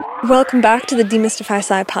Welcome back to the Demystify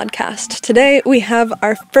Sci podcast. Today we have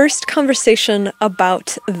our first conversation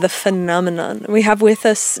about the phenomenon. We have with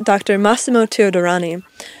us Dr. Massimo Teodorani,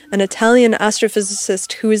 an Italian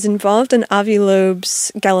astrophysicist who is involved in Avi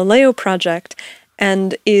Loeb's Galileo project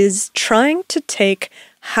and is trying to take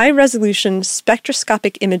high-resolution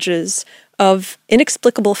spectroscopic images of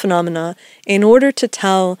inexplicable phenomena in order to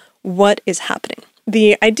tell what is happening.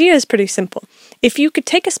 The idea is pretty simple. If you could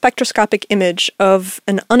take a spectroscopic image of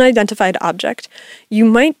an unidentified object, you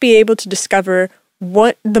might be able to discover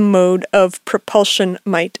what the mode of propulsion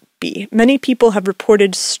might be. Many people have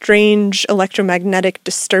reported strange electromagnetic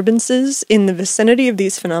disturbances in the vicinity of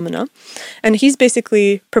these phenomena, and he's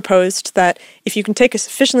basically proposed that if you can take a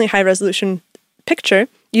sufficiently high-resolution picture,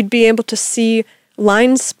 you'd be able to see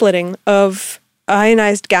line splitting of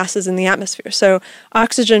ionized gases in the atmosphere. So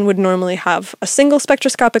oxygen would normally have a single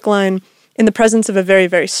spectroscopic line. In the presence of a very,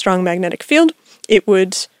 very strong magnetic field, it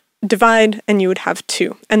would divide and you would have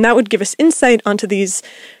two. And that would give us insight onto these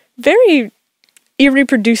very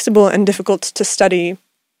irreproducible and difficult to study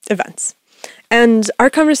events. And our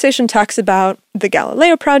conversation talks about the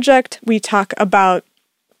Galileo project. We talk about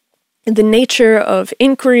the nature of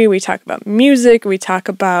inquiry. We talk about music. We talk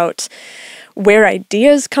about where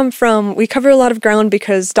ideas come from. We cover a lot of ground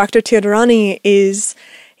because Dr. Teodorani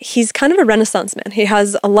he's kind of a Renaissance man. He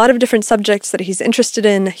has a lot of different subjects that he's interested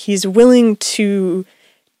in. He's willing to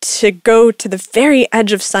go to the very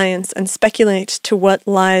edge of science and speculate to what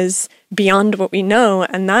lies beyond what we know,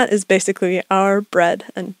 and that is basically our bread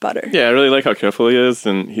and butter. Yeah, I really like how careful he is,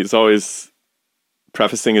 and he's always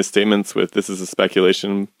prefacing his statements with, this is a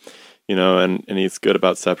speculation, and he's good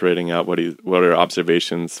about separating out what are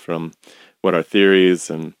observations from what are theories,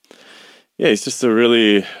 and yeah, he's just a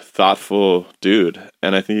really thoughtful dude,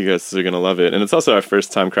 and I think you guys are going to love it. And it's also our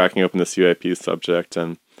first time cracking open this UAP subject,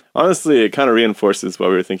 and honestly, it kind of reinforces what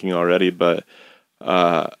we were thinking already, but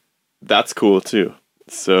that's cool too.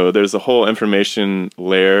 So there's a whole information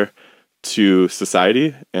layer to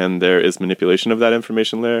society, and there is manipulation of that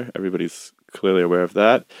information layer. Everybody's clearly aware of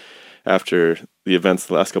that after the events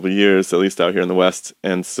the last couple of years, at least out here in the West.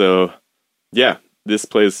 And so, yeah, this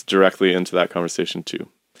plays directly into that conversation too.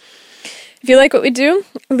 If you like what we do,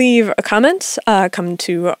 leave a comment, come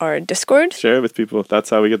to our Discord. Share it with people. That's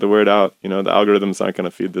how we get the word out. The algorithms aren't going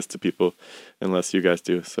to feed this to people unless you guys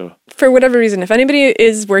do. So, for whatever reason, if anybody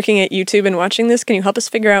is working at YouTube and watching this, can you help us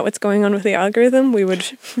figure out what's going on with the algorithm? We would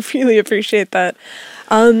really appreciate that.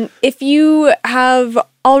 If you have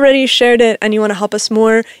already shared it and you want to help us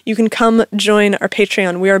more, you can come join our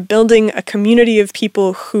Patreon. We are building a community of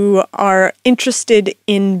people who are interested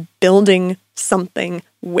in building something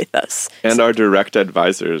with us. And our direct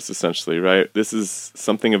advisors, essentially, right? This is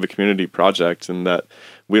something of a community project in that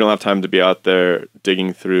we don't have time to be out there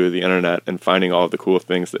digging through the internet and finding all of the cool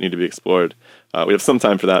things that need to be explored. We have some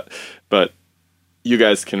time for that, but you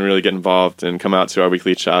guys can really get involved and come out to our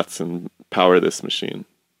weekly chats and power this machine.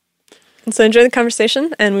 And so enjoy the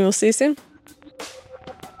conversation, and we will see you soon.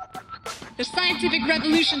 The scientific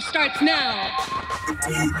revolution starts now. The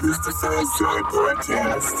Demystify Sci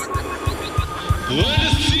podcast. Let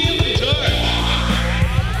us see in the dark.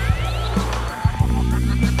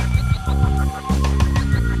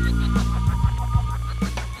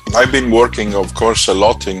 I've been working, of course, a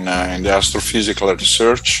lot in the astrophysical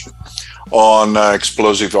research on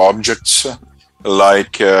explosive objects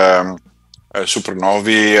like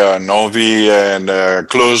supernovae, novae, and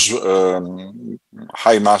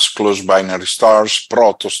high mass close binary stars,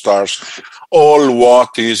 protostars, all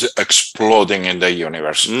what is exploding in the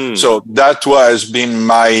universe. So that has been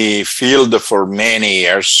my field for many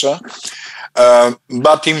years.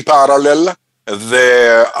 But in parallel,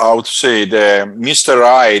 the Mr.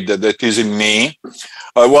 Hyde that is in me,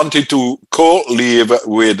 I wanted to co-live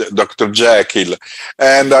with Dr. Jekyll.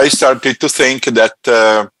 And I started to think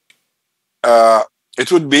that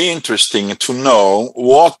it would be interesting to know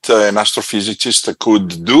what an astrophysicist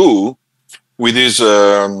could do with his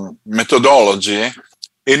methodology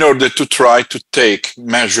in order to try to take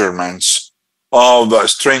measurements of a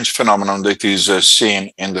strange phenomenon that is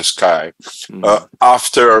seen in the sky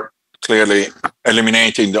after clearly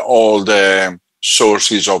eliminating all the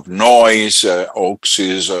sources of noise,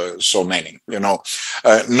 hoaxes, so many,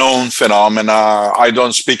 known phenomena. I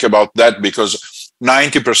don't speak about that because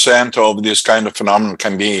 90% of this kind of phenomenon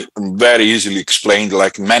can be very easily explained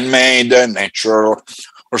like man-made, natural,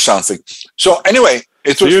 or something. So anyway,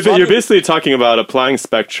 you're basically talking about applying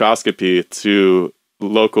spectroscopy to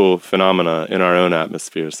local phenomena in our own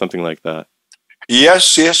atmosphere, something like that.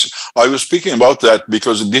 Yes, yes. I was speaking about that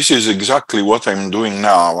because this is exactly what I'm doing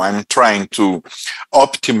now. I'm trying to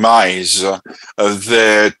optimize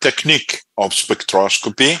the technique of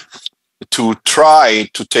spectroscopy to try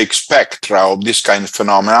to take spectra of this kind of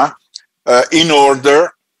phenomena in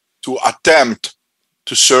order to attempt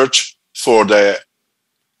to search for the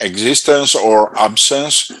existence or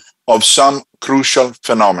absence of some crucial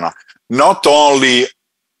phenomena. Not only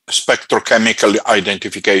spectrochemical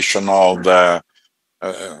identification of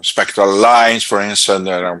spectral lines, for instance,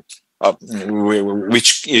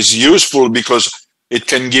 which is useful because it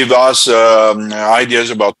can give us ideas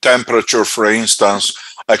about temperature, for instance,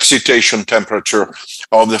 excitation temperature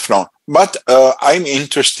of the phenomenon. But I'm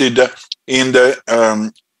interested in the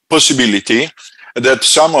possibility that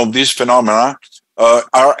some of these phenomena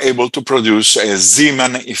are able to produce a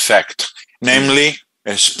Zeeman effect, namely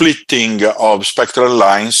a splitting of spectral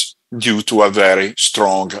lines due to a very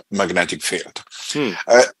strong magnetic field.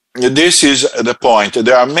 This is the point.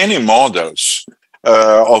 There are many models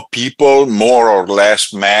of people more or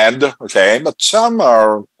less mad, okay, but some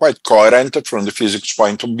are quite coherent from the physics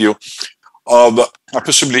point of view of a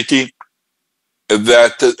possibility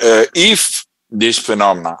that if these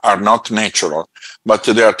phenomena are not natural, but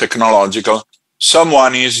they are technological,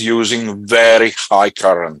 someone is using very high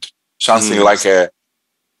current, something like a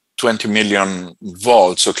 20 million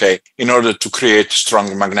volts, okay, in order to create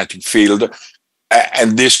strong magnetic field.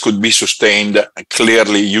 And this could be sustained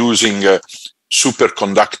clearly using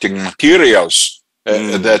superconducting materials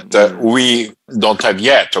that we don't have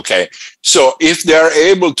yet, okay? So if they are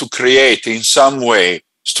able to create in some way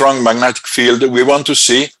strong magnetic field, we want to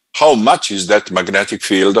see how much is that magnetic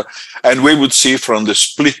field, and we would see from the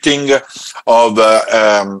splitting of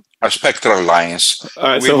spectral lines. All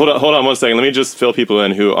right, so hold on 1 second. Let me just fill people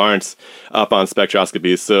in who aren't up on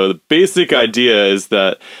spectroscopy. So the basic idea is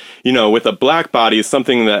that, you know, with a black body,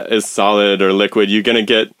 something that is solid or liquid, you're going to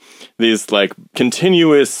get these like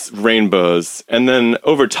continuous rainbows. And then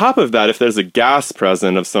over top of that, if there's a gas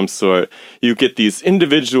present of some sort, you get these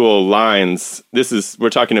individual lines.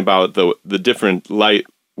 We're talking about the different light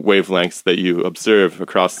wavelengths that you observe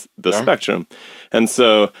across the spectrum. And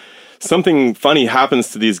so something funny happens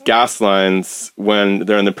to these gas lines when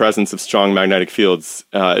they're in the presence of strong magnetic fields.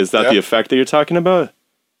 Is that the effect that you're talking about?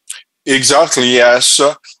 Exactly, yes.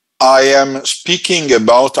 I am speaking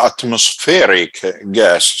about atmospheric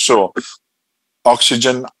gas. So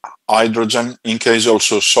oxygen, hydrogen, in case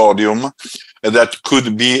also sodium, that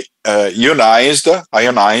could be ionized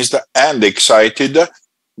and excited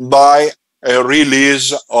by a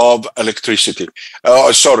release of electricity,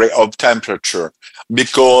 of temperature,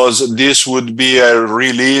 because this would be a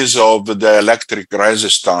release of the electric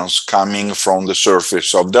resistance coming from the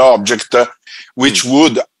surface of the object, which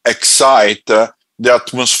would excite the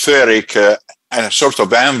atmospheric sort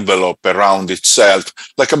of envelope around itself,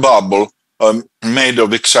 like a bubble made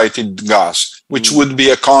of excited gas, which would be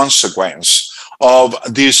a consequence of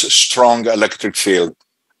this strong electric field,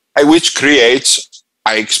 which creates,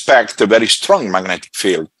 I expect, a very strong magnetic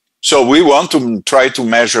field. So we want to try to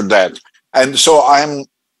measure that. And so I'm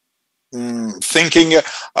thinking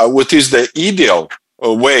what is the ideal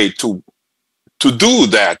way to do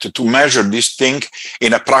that, to measure this thing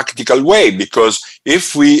in a practical way, because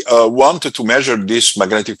if we wanted to measure this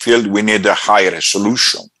magnetic field, we need a high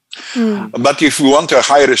resolution. But if we want a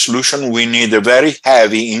high resolution, we need a very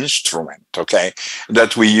heavy instrument, okay,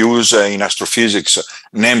 that we use in astrophysics,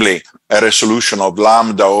 namely a resolution of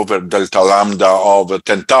lambda over delta lambda of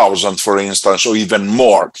 10,000, for instance, or even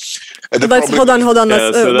more. Hold on.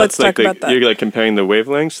 Let's talk about that. You're like comparing the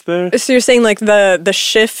wavelengths there? So you're saying like the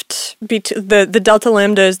shift, the delta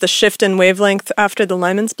lambda is the shift in wavelength after the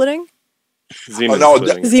Lyman splitting?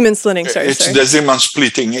 Zeeman splitting, sorry. It's the Zeeman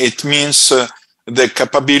splitting. It means the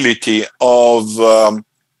capability of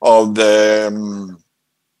the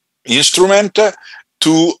instrument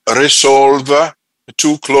to resolve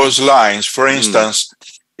two close lines. For instance,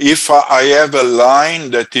 if I have a line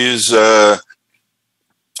that is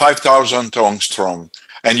 5,000 angstrom,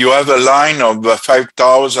 and you have a line of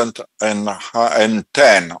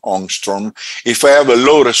 5,010 angstrom, if I have a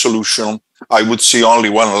low resolution, I would see only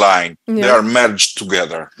one line. They are merged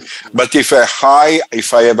together. But if I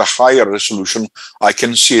have a higher resolution, I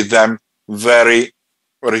can see them very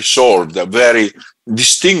resolved, very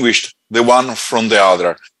distinguished, the one from the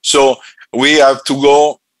other. So we have to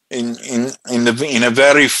go in a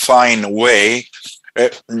very fine way,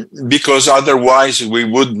 because otherwise we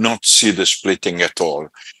would not see the splitting at all.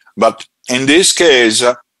 But in this case,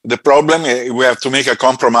 the problem, we have to make a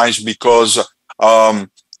compromise, because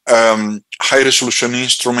high-resolution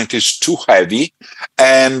instrument is too heavy,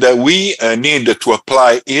 and we need to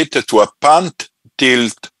apply it to a pan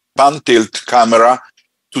tilt camera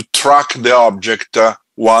to track the object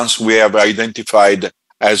once we have identified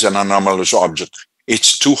as an anomalous object.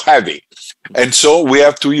 It's too heavy. And so we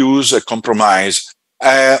have to use a compromise.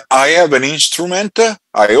 I have an instrument.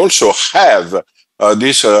 I also have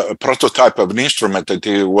this prototype of an instrument that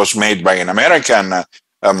was made by an American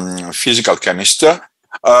physical chemist,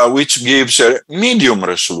 which gives a medium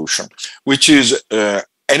resolution, which is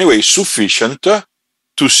anyway sufficient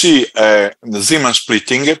to see the Zeeman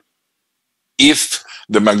splitting if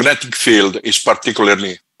the magnetic field is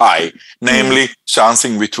particularly high, namely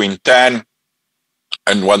something between 10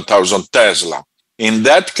 and 1000 Tesla. In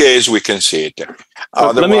that case, we can see it.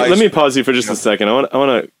 Let me pause you for just a second. I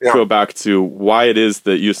want to go back to why it is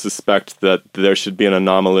that you suspect that there should be an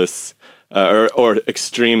anomalous or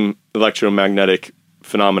extreme electromagnetic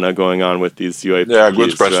phenomena going on with these UAPs. Yeah,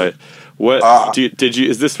 good question. Right? What did you?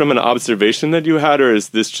 Is this from an observation that you had, or is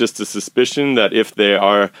this just a suspicion that if they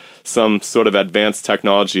are some sort of advanced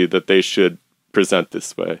technology, that they should present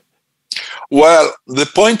this way? Well, the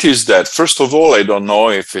point is that, first of all, I don't know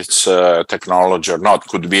if it's technology or not.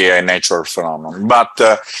 Could be a natural phenomenon. But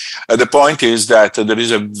the point is that there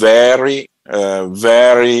is a very,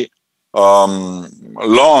 very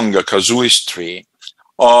long casuistry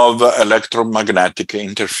of electromagnetic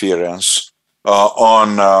interference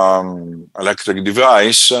on electric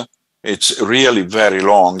device. It's really very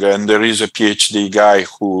long. And there is a PhD guy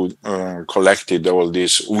who collected all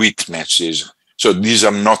these witnesses. So these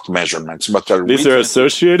are not measurements, but these are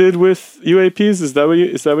associated with UAPs. Is that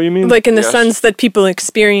what you mean? Like in the sense that people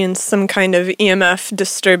experience some kind of EMF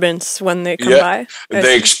disturbance when they come by.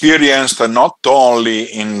 They experienced not only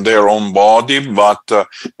in their own body, but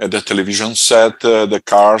the television set, the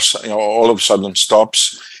cars, all of a sudden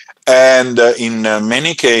stops. And in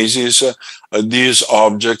many cases, these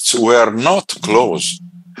objects were not close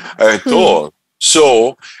at all.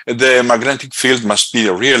 So the magnetic field must be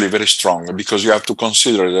really very strong, because you have to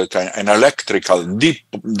consider that an electrical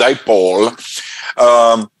dipole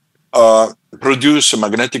produces a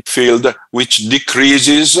magnetic field which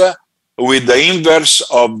decreases with the inverse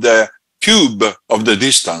of the cube of the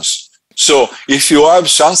distance. So if you have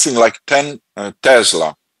something like 10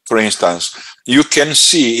 Tesla, for instance, you can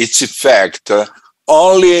see its effect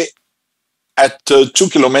only at 2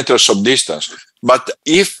 kilometers of distance. But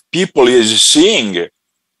if people is seeing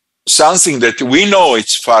something that we know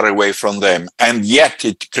it's far away from them, and yet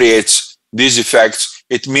it creates these effects,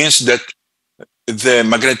 it means that the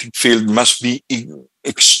magnetic field must be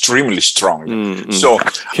extremely strong. Mm-hmm. So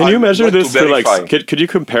can you measure this for could you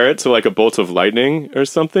compare it to like a bolt of lightning or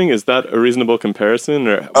something? Is that a reasonable comparison?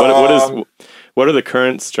 Or what are the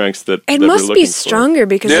current strengths that it must be stronger,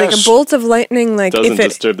 because like a bolt of lightning, like doesn't if it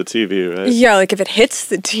disturb the TV, right? Yeah, like if it hits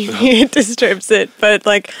the TV, it disturbs it. But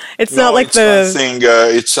like it's not like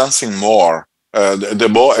it's something more.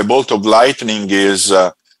 A bolt of lightning is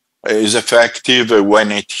effective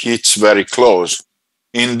when it hits very close.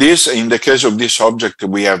 In the case of this object,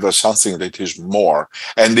 we have something that is more,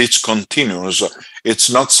 and it's continuous. It's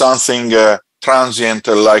not something transient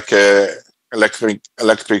like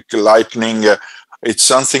electric lightning. It's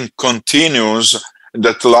something continuous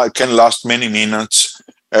that can last many minutes.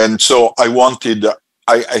 And so I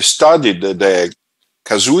studied the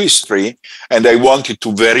casuistry, and I wanted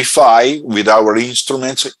to verify with our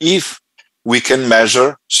instruments if we can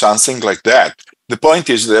measure something like that. The point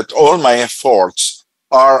is that all my efforts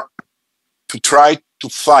are to try to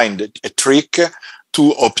find a trick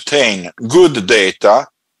to obtain good data.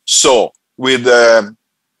 So with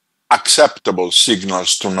acceptable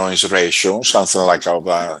signals to noise ratio, something like of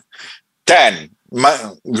 10,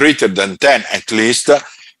 greater than 10 at least,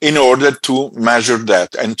 in order to measure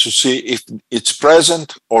that and to see if it's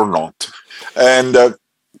present or not. And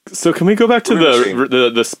so can we go back to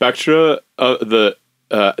the spectra of the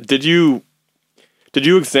did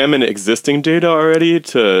you examine existing data already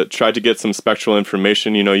to try to get some spectral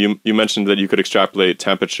information? You mentioned that you could extrapolate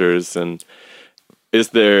temperatures, and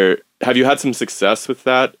have you had some success with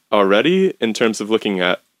that already in terms of looking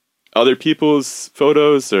at other people's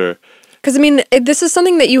photos? Or because this is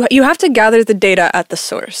something that you have to gather the data at the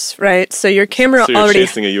source, right? So your camera you're already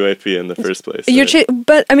chasing a UAP in the first place.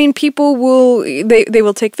 But people will they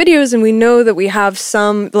will take videos, and we know that we have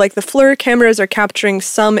some, like the FLIR cameras are capturing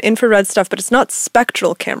some infrared stuff, but it's not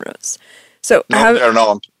spectral cameras. So they're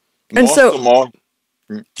not.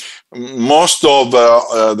 Most of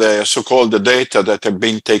the so-called data that have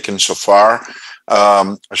been taken so far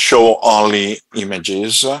show only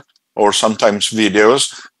images, or sometimes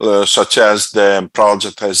videos, such as the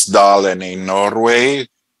project Esdalen in Norway,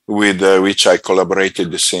 with which I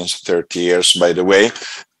collaborated since 30 years, by the way.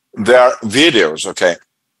 They are videos, okay?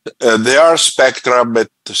 They are spectra, but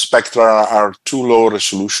spectra are too low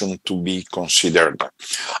resolution to be considered.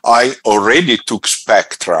 I already took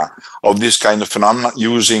spectra of this kind of phenomena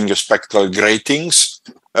using spectral gratings,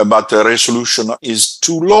 but the resolution is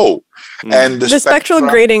too low. And the spectral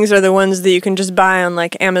gratings are the ones that you can just buy on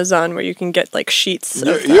like Amazon, where you can get like sheets.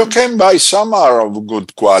 You can buy. Some are of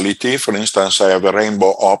good quality. For instance, I have a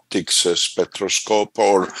Rainbow Optics spectroscope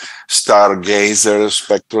or Stargazer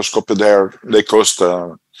spectroscope. They cost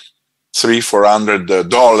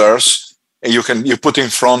 $300-400. You put in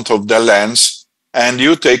front of the lens and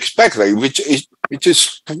you take spectra, which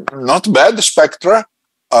is not bad spectra.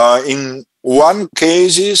 In one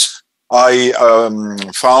cases, I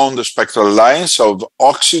found the spectral lines of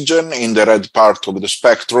oxygen in the red part of the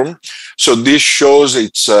spectrum. So this shows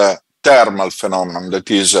it's a thermal phenomenon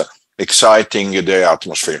that is exciting the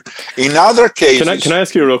atmosphere. In other cases... Can I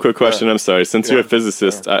ask you a real quick question? I'm sorry. Since you're a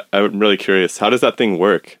physicist, I'm really curious. How does that thing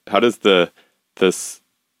work? How does the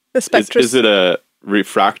spectrum... Is it a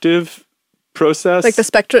refractive process? Like the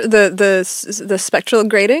spectral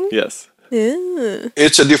grating? Yes. Yeah.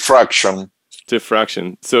 It's a diffraction.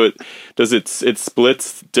 So it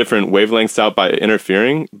splits different wavelengths out by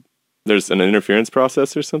interfering? There's an interference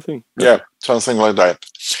process or something? Yeah, something like that.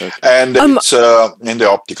 Okay. And it's in the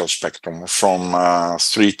optical spectrum from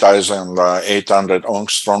 3,800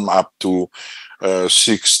 angstrom up to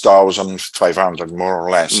 6,500, more or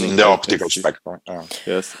less, in the optical spectrum.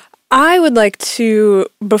 Yes. I would like to,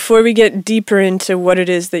 before we get deeper into what it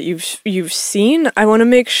is that you've seen, I want to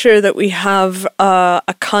make sure that we have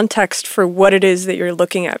a context for what it is that you're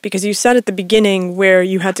looking at. Because you said at the beginning where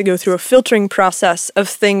you had to go through a filtering process of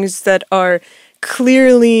things that are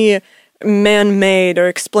clearly man-made or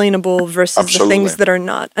explainable versus the things that are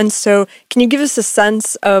not. And so can you give us a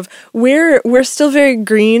sense of we're still very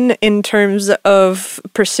green in terms of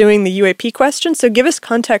pursuing the UAP question, so give us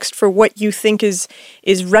context for what you think is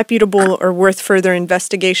reputable or worth further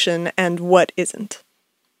investigation and what isn't.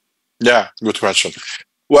 Yeah, good question.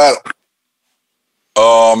 Well,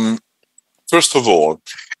 first of all,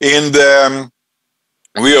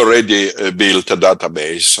 we already built a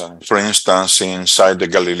database, for instance, inside the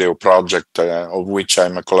Galileo project, of which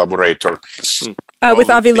I'm a collaborator. With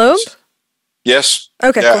Avi Loeb? Yes.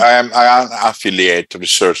 Okay. Yeah, cool. I'm an affiliate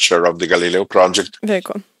researcher of the Galileo project. Very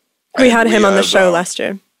cool. We had him on the show last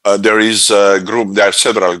year. There is a group, there are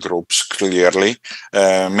several groups, clearly,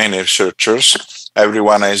 many researchers.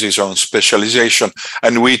 Everyone has his own specialization.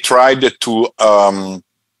 And we tried to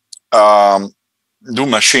do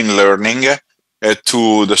machine learning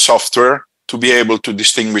to the software to be able to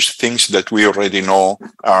distinguish things that we already know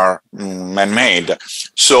are man-made.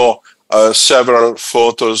 So several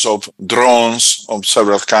photos of drones of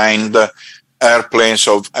several kind, airplanes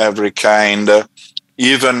of every kind,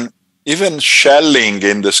 even shelling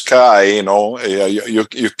in the sky.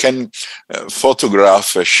 You can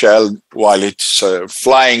photograph a shell while it's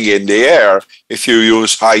flying in the air if you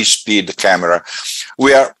use high-speed camera.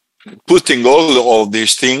 We are putting all of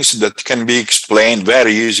these things that can be explained,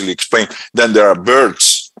 very easily explained. Then there are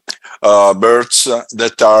birds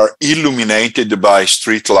that are illuminated by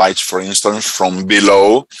street lights, for instance, from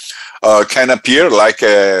below, can appear like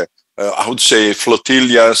I would say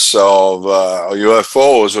flotillas of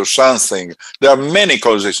UFOs or something. There are many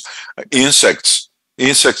causes. Insects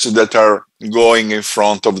that are going in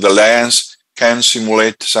front of the lens can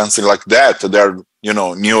simulate something like that. There are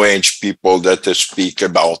New Age people that speak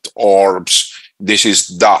about orbs. This is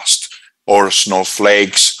dust or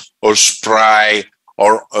snowflakes or spray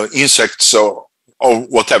or insects or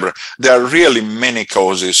whatever. There are really many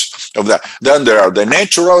causes of that. Then there are the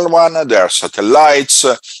natural one. There are satellites.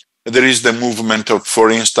 There is the movement of,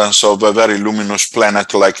 for instance, of a very luminous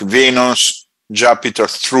planet like Venus, Jupiter,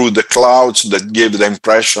 through the clouds that give the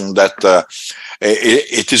impression that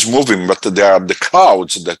it is moving, but they are the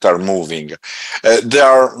clouds that are moving. There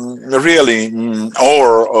are really,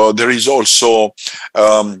 there is also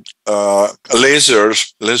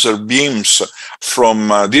laser beams from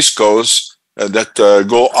discos that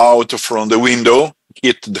go out from the window,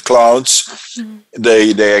 hit the clouds.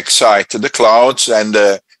 They excite the clouds and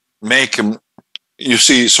make you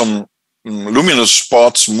see some luminous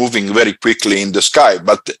spots moving very quickly in the sky,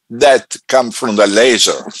 but that come from the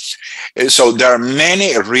laser. So there are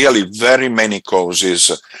really very many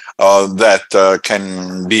causes that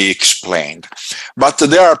can be explained. But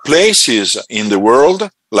there are places in the world,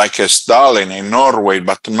 like Esdalen in Norway,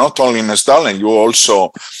 but not only in Esdalen, you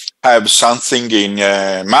also have something in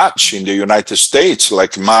match in the United States,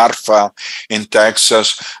 like Marfa in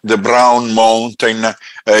Texas, the Brown Mountain,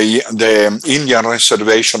 the Indian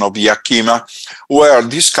reservation of Yakima, where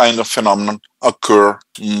this kind of phenomenon occur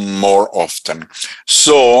more often.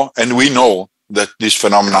 So, and we know that these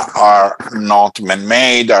phenomena are not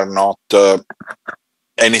man-made, are not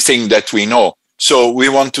anything that we know. So we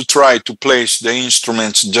want to try to place the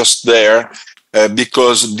instruments just there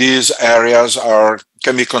because these areas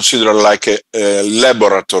can be considered like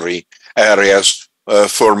laboratory areas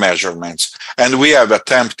for measurements. And we have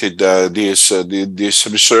attempted this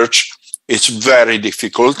research. It's very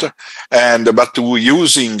difficult, but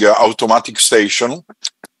using automatic station,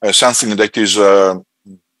 something that is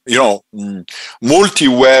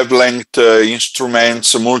multi-wavelength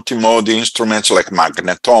instruments, multi-mode instruments like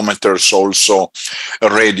magnetometers, also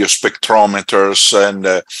radio spectrometers,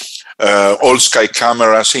 and all-sky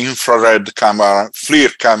cameras, infrared camera,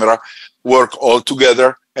 FLIR camera, work all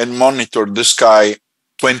together and monitor the sky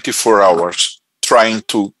 24 hours, trying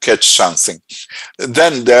to catch something.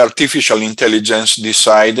 Then the artificial intelligence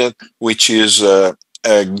decided which is a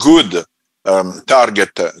good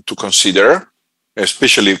target to consider,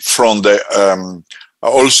 especially from the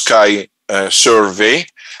all-sky survey.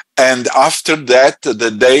 And after that,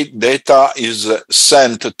 the data is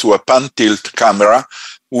sent to a pan-tilt camera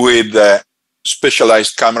with a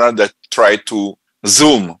specialized camera that try to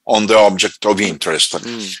zoom on the object of interest,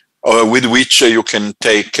 with which you can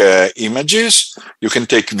take images, you can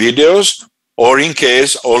take videos, or in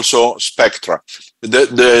case also spectra.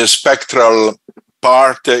 The spectral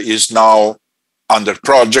part is now under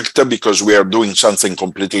project because we are doing something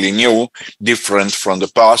completely new, different from the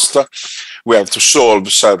past. We have to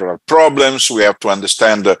solve several problems. We have to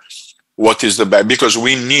understand what is the best, because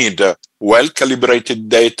we need well-calibrated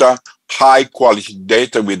data, high-quality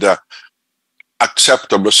data with a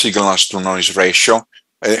acceptable signal-to-noise ratio.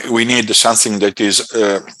 We need something that is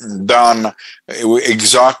done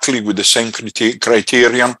exactly with the same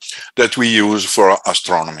criterion that we use for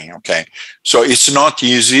astronomy. Okay, so it's not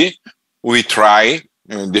easy. We try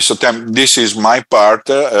this attempt. This is my part,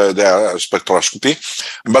 the spectroscopy,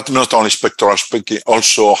 but not only spectroscopy,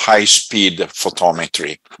 also high-speed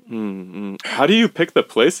photometry. Mm-hmm. How do you pick the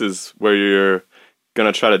places where you're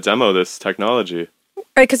going to try to demo this technology?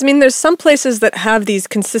 Right, because there's some places that have these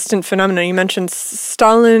consistent phenomena. You mentioned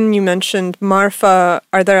Stalin, you mentioned Marfa.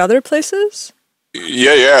 Are there other places?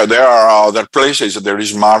 Yeah, there are other places. There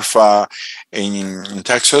is Marfa in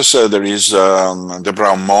Texas. There is the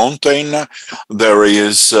Brown Mountain. There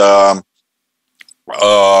is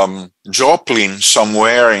Joplin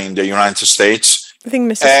somewhere in the United States. I think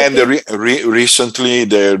Mississippi. And recently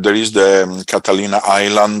there is the Catalina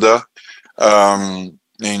Island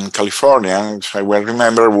in California, if I well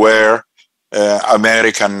remember, where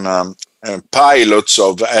American pilots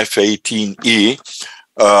of F-18E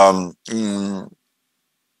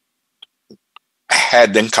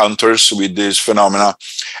had encounters with this phenomena,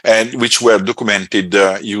 and which were documented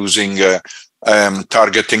using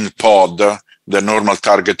targeting pod, the normal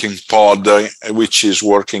targeting pod, which is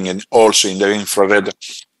working also in the infrared,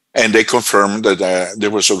 and they confirmed that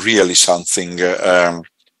there was really something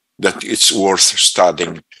that it's worth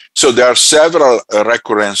studying. So there are several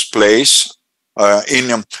recurrence places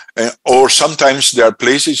or sometimes there are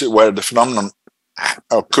places where the phenomenon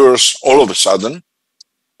occurs all of a sudden,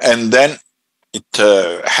 and then it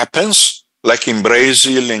happens, like in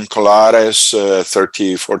Brazil, in Colares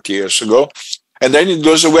 30, 40 years ago, and then it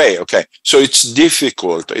goes away. Okay, so it's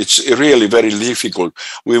difficult. It's really very difficult.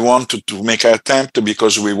 We wanted to make an attempt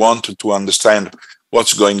because we wanted to understand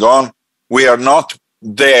what's going on. We are not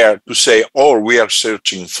there to say, oh, we are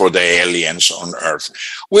searching for the aliens on Earth.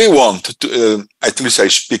 We want to, at least I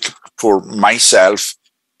speak for myself,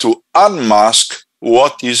 to unmask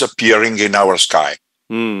what is appearing in our sky.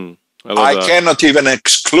 I cannot even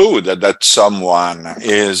exclude that someone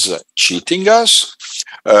is cheating us,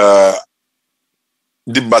 but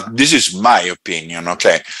this is my opinion,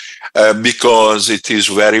 okay? Because it is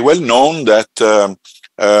very well known that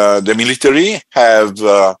the military have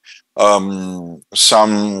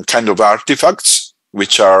some kind of artifacts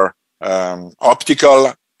which are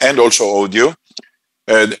optical and also audio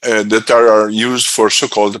that are used for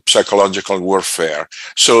so-called psychological warfare.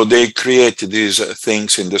 So they create these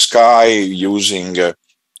things in the sky using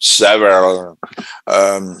several,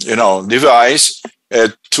 devices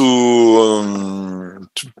to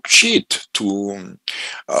cheat, to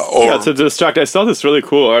distract. I saw this really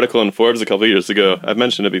cool article in Forbes a couple of years ago. I've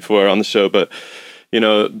mentioned it before on the show, but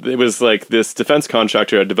it was like this defense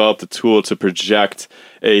contractor had developed a tool to project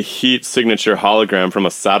a heat signature hologram from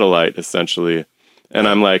a satellite, essentially. And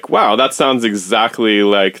I'm like, wow, that sounds exactly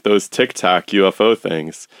like those Tic Tac UFO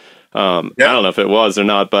things. I don't know if it was or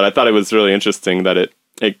not, but I thought it was really interesting that it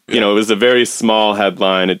was a very small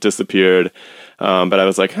headline. It disappeared. But I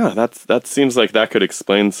was like, that seems like that could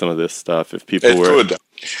explain some of this stuff if people were...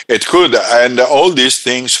 It could. And all these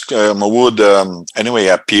things would anyway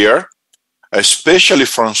appear, especially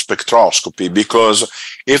from spectroscopy, because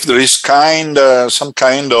if there is some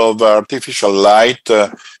kind of artificial light,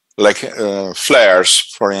 like flares,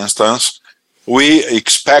 for instance, we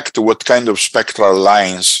expect what kind of spectral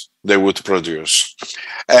lines they would produce,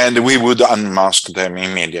 and we would unmask them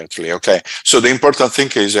immediately. Okay, so the important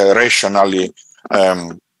thing is rationally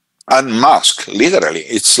unmask. Literally,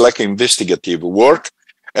 it's like investigative work,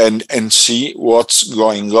 and see what's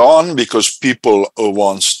going on, because people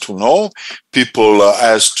wants to know. People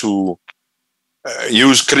has to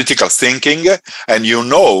use critical thinking, and you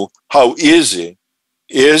know how easy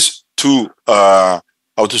is to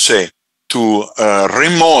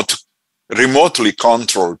remotely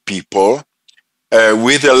control people.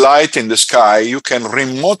 With a light in the sky, you can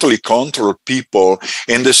remotely control people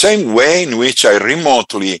in the same way in which I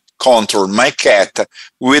remotely control my cat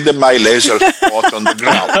with my laser spot on the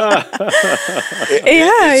ground.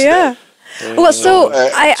 Well, so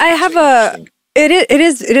I have a... It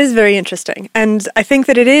is very interesting, and I think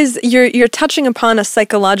that you're touching upon a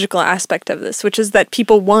psychological aspect of this, which is that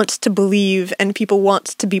people want to believe and people want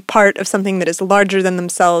to be part of something that is larger than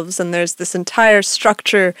themselves, and there's this entire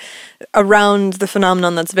structure around the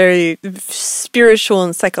phenomenon that's very spiritual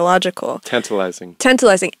and psychological. Tantalizing.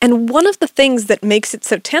 And one of the things that makes it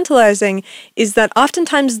so tantalizing is that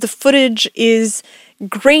oftentimes the footage is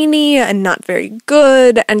grainy and not very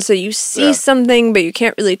good, and so you see something but you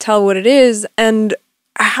can't really tell what it is. And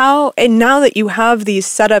now that you have these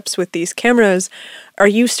setups with these cameras, are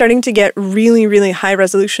you starting to get really, really high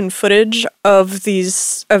resolution footage of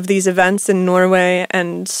these events in Norway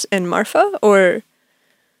and in Marfa? Or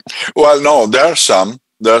well, no, there are some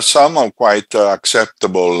of quite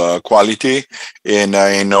acceptable quality in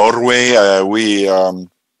Norway.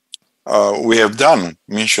 We have done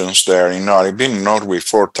missions there. I've been in Norway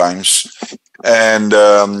 4 times, and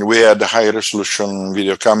we had high-resolution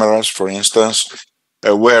video cameras, for instance,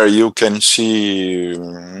 where you can see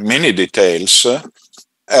many details,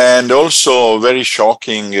 and also very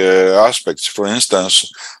shocking aspects. For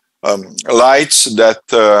instance, lights that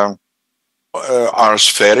are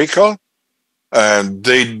spherical.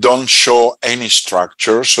 They don't show any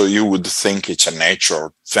structure, so you would think it's a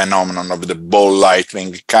natural phenomenon of the ball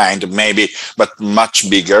lightning kind, maybe, but much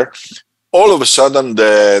bigger. All of a sudden,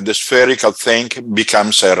 the spherical thing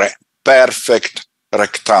becomes a perfect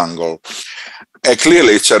rectangle.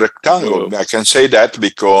 Clearly, it's a rectangle. Whoa. I can say that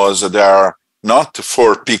because there are not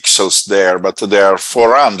 4 pixels there, but there are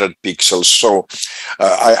 400 pixels. So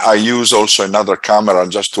I use also another camera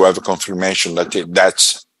just to have a confirmation that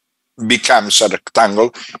that's becomes a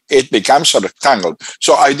rectangle. It becomes a rectangle.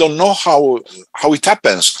 So I don't know how it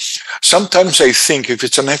happens. Sometimes I think if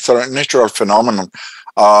it's a natural phenomenon,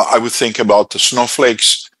 I would think about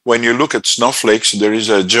snowflakes. When you look at snowflakes, there is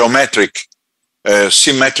a geometric,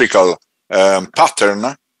 symmetrical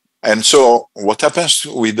pattern. And so what happens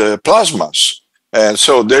with the plasmas? And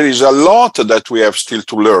so there is a lot that we have still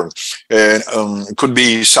to learn. Could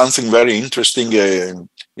be something very interesting.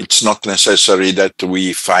 It's not necessary that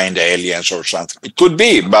we find aliens or something. It could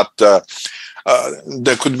be, but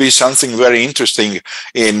there could be something very interesting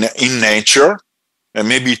in nature, and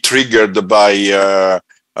maybe triggered by the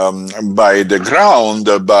ground,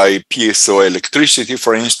 by piezoelectricity,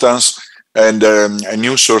 for instance, and a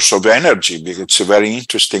new source of energy. Because it's very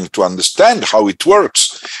interesting to understand how it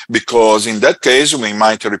works, because in that case we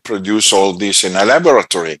might reproduce all this in a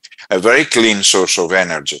laboratory, a very clean source of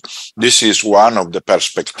energy. This is one of the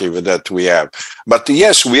perspectives that we have. But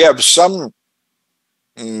yes, we have some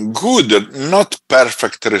good, not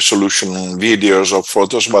perfect resolution videos or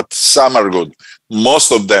photos, but some are good.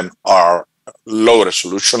 Most of them are low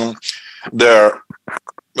resolution. They're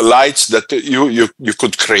lights that you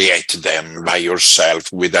could create them by yourself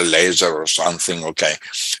with a laser or something. Okay,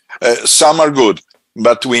 some are good,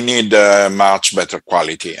 but we need much better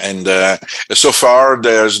quality. And so far,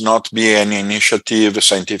 there's not been any initiative,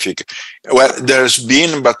 scientific. Well, there's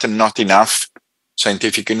been, but not enough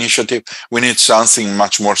scientific initiative. We need something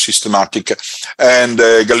much more systematic. And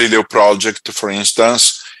Galileo Project, for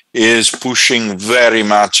instance, is pushing very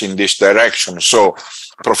much in this direction. So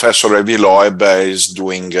Professor Avi Loeb is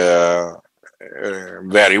doing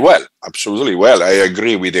very well, absolutely well. I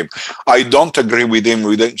agree with him. I don't agree with him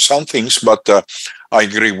with some things, but I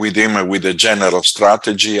agree with him with the general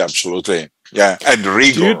strategy, absolutely. Yeah, and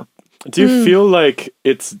rigor. Do you feel like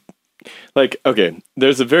it's like, okay,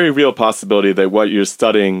 there's a very real possibility that what you're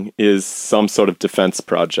studying is some sort of defense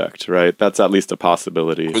project, right? That's at least a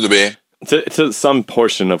possibility. Could be. To some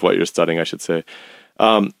portion of what you're studying, I should say.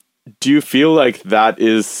 Do you feel like that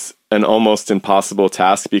is an almost impossible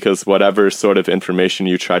task because whatever sort of information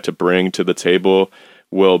you try to bring to the table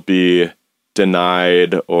will be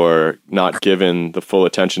denied or not given the full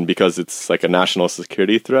attention because it's like a national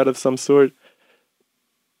security threat of some sort?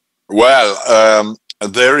 Well,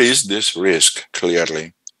 there is this risk,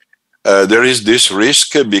 clearly. There is this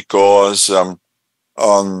risk because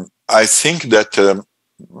I think that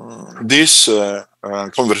this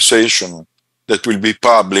conversation that will be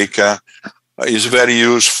public is very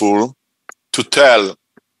useful to tell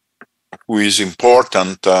who is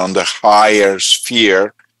important on the higher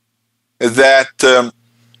sphere that the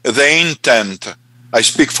intent, I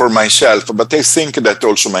speak for myself, but I think that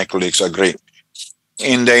also my colleagues agree,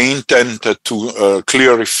 in the intent to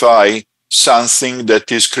clarify something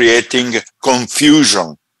that is creating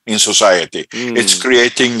confusion in society. It's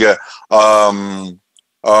creating,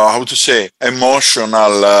 how to say,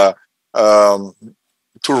 emotional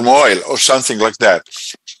turmoil or something like that.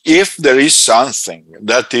 If there is something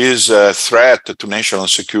that is a threat to national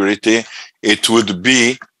security, it would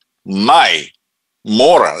be my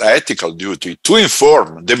moral, ethical duty to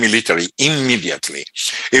inform the military immediately.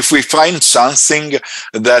 If we find something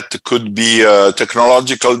that could be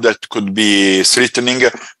technological, that could be threatening,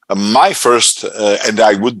 my first, and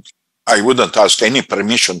I wouldn't ask any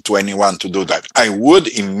permission to anyone to do that. I would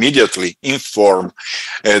immediately inform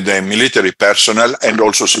the military personnel and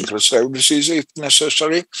also secret services if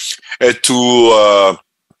necessary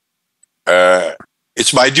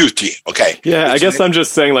it's my duty, okay? Yeah, I guess I'm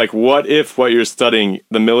just saying, like, what if what you're studying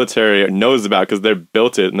the military knows about because they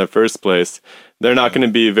built it in the first place? They're not going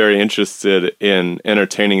to be very interested in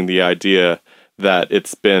entertaining the idea that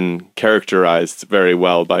it's been characterized very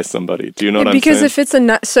well by somebody. Do you know what I'm saying? Because if it's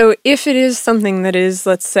so if it is something that is,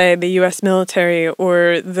 let's say, the U.S. military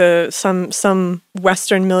or some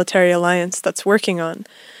Western military alliance that's working on,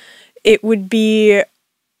 it would be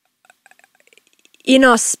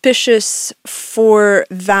inauspicious for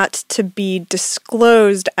that to be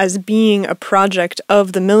disclosed as being a project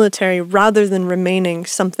of the military rather than remaining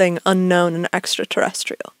something unknown and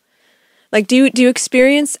extraterrestrial. Like, do you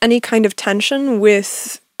experience any kind of tension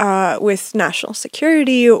with national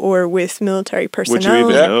security or with military personnel?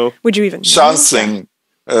 Would you even know? Would you even know?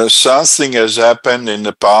 Something has happened in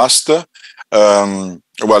the past.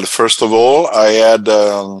 Well, first of all, I had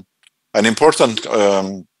an important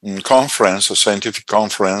conference, a scientific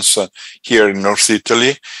conference here in North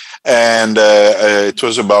Italy, and it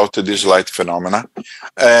was about this light phenomena,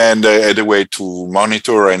 and a way to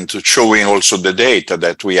monitor and to showing also the data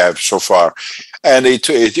that we have so far. And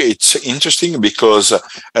it's interesting because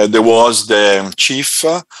there was the chief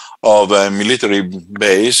of a military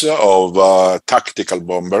base of tactical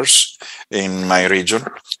bombers in my region,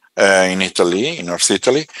 in Italy, in North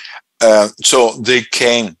Italy. So they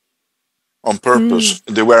came on purpose.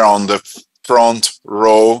 They were on the front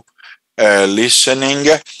row listening.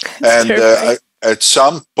 And at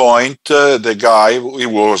some point, the guy, he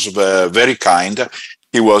was very kind.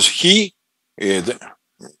 He was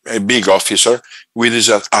a big officer with his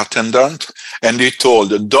attendant, and he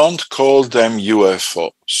told, don't call them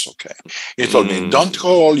UFOs, okay? He told me, don't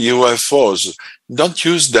call UFOs, don't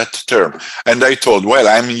use that term. And I told, well,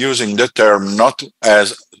 I'm using the term not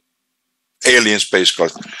as alien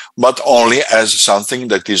spacecraft, but only as something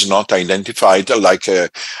that is not identified, like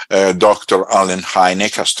Dr. Allen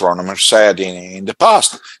Hynek, astronomer, said in the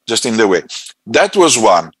past, just in the way. That was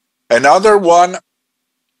one. Another one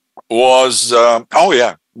was,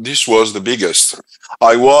 this was the biggest.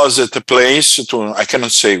 I was at a place, I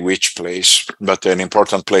cannot say which place, but an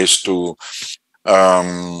important place to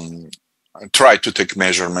try to take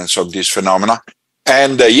measurements of this phenomena.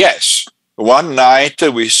 And yes, one night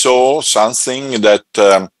we saw something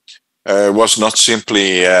that was not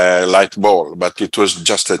simply a light ball, but it was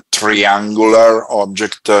just a triangular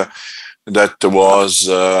object that was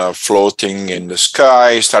floating in the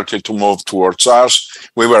sky, started to move towards us.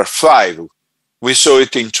 We were 5. We saw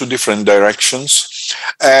it in 2 different directions,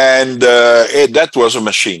 and that was a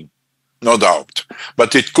machine, no doubt.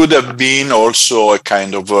 But it could have been also a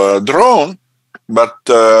kind of a drone, but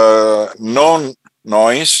no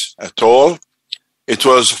noise at all. It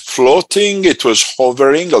was floating, it was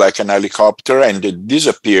hovering like an helicopter, and it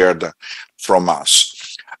disappeared from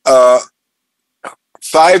us. 5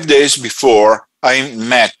 days before, I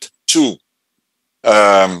met 2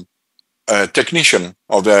 technicians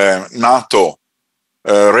of a NATO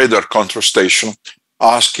radar control station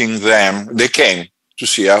asking them, they came to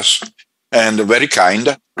see us and very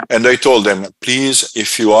kind. And I told them, please,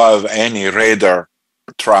 if you have any radar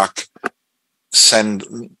track,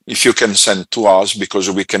 if you can send to us, because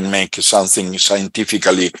we can make something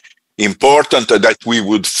scientifically important that we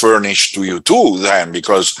would furnish to you too then,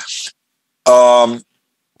 because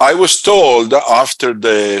I was told after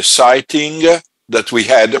the sighting that we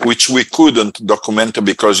had, which we couldn't document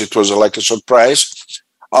because it was like a surprise,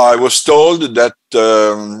 I was told that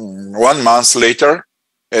 1 month later,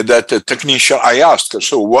 that a technician, I asked,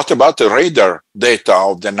 so what about the radar data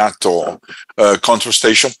of the NATO control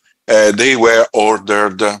station? They were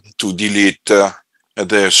ordered to delete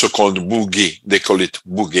the so-called boogie. They call it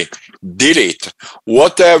boogie. Delete.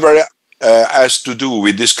 Whatever has to do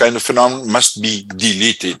with this kind of phenomenon must be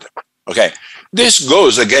deleted. Okay. This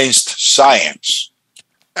goes against science.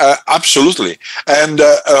 Absolutely. And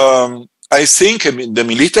I think the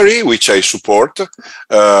military, which I support,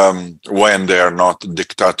 when they are not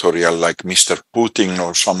dictatorial like Mr. Putin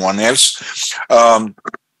or someone else,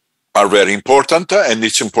 are very important, and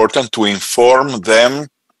it's important to inform them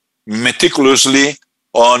meticulously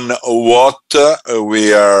on what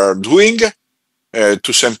we are doing,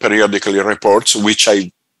 to send periodically reports, which I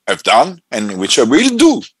have done and which I will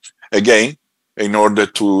do again in order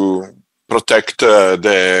to protect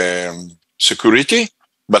the security.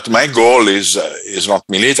 But my goal is not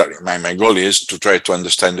military. My goal is to try to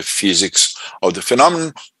understand the physics of the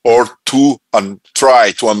phenomenon, or to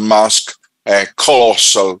try to unmask a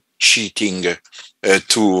colossal cheating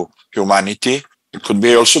to humanity. It could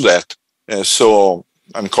be also that. So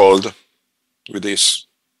I'm called with this.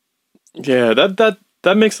 Yeah,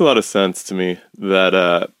 that makes a lot of sense to me. That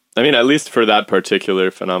I mean, at least for that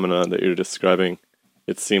particular phenomenon that you're describing,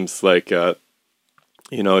 it seems like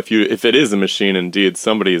if it is a machine indeed,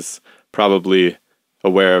 somebody's probably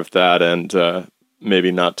aware of that and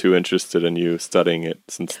maybe not too interested in you studying it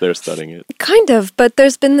since they're studying it. Kind of, but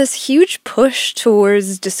there's been this huge push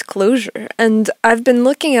towards disclosure, and I've been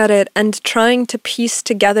looking at it and trying to piece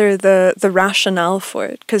together the rationale for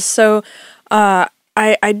it. Because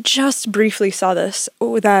I just briefly saw this,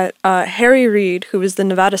 that Harry Reid, who was the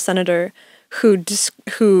Nevada senator who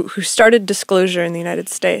started disclosure in the United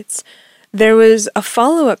States, there was a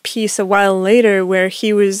follow-up piece a while later where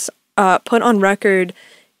he was put on record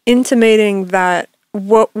intimating that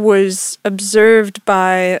what was observed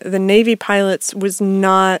by the Navy pilots was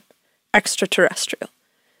not extraterrestrial.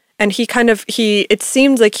 And it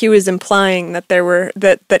seemed like he was implying that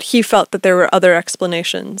that he felt that there were other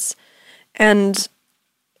explanations. And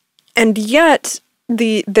yet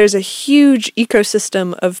there's a huge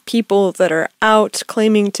ecosystem of people that are out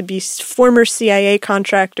claiming to be former CIA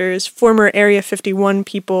contractors, former Area 51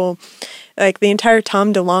 people, like the entire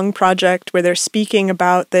Tom DeLonge project, where they're speaking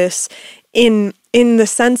about this in the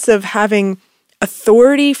sense of having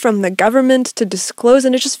authority from the government to disclose,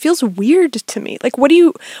 and it just feels weird to me. Like, what do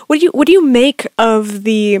you make of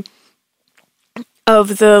the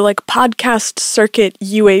like podcast circuit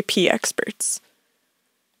UAP experts?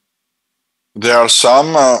 There are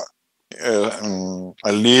some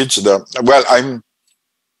leads that, well,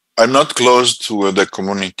 I'm not close to the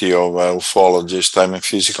community of ufologists. I'm a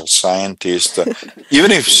physical scientist.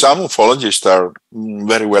 Even if some ufologists are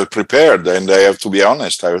very well prepared, and I have to be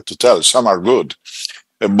honest, I have to tell, some are good.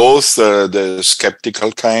 Both the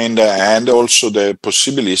skeptical kind and also the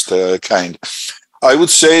possibilist kind. I would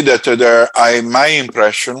say that my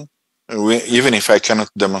impression, even if I cannot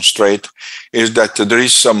demonstrate, is that there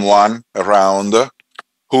is someone around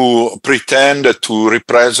who pretend to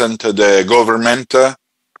represent the government,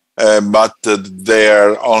 but they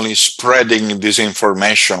are only spreading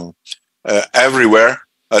disinformation everywhere.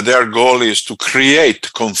 Their goal is to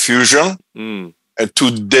create confusion,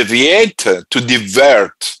 to deviate, to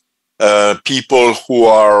divert people who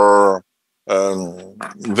are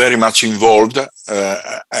very much involved.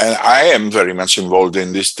 And I am very much involved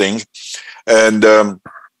in this thing. And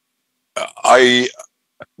I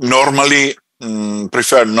normally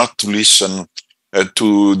prefer not to listen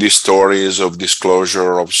to the stories of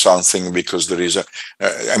disclosure of something, because there is a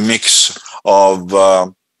mix of,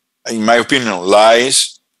 in my opinion,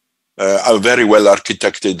 lies, very well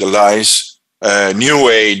architected lies, new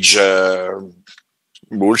age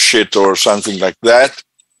bullshit or something like that.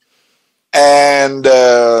 And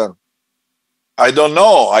I don't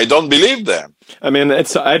know. I don't believe them. I mean,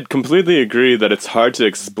 I'd completely agree that it's hard to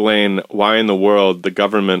explain why in the world the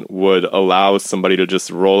government would allow somebody to just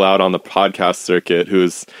roll out on the podcast circuit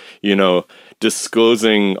who's,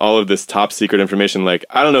 disclosing all of this top secret information. Like,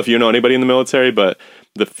 I don't know if you know anybody in the military, but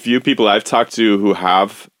the few people I've talked to who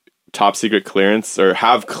have top secret clearance or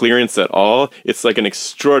have clearance at all, it's like an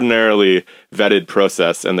extraordinarily vetted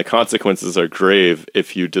process, and the consequences are grave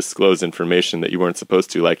if you disclose information that you weren't supposed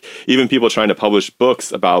to. Like, even people trying to publish books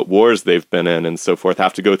about wars they've been in and so forth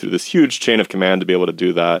have to go through this huge chain of command to be able to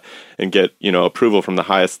do that and get, approval from the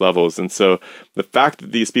highest levels. And so the fact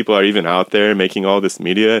that these people are even out there making all this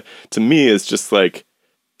media, to me, is just like,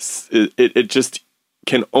 it just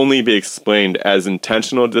can only be explained as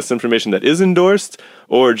intentional disinformation that is endorsed,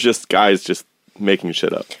 or just guys just making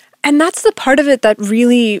shit up. And that's the part of it that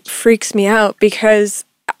really freaks me out, because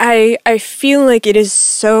I feel like it is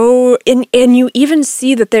so, and you even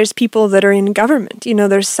see that there's people that are in government.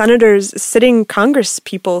 There's senators, sitting Congress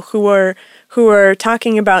people who are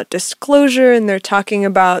talking about disclosure, and they're talking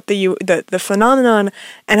about the phenomenon,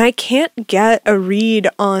 and I can't get a read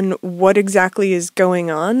on what exactly is going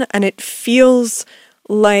on, and it feels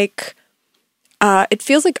like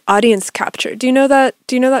audience capture. Do you know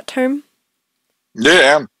that term?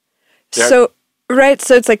 Yeah. So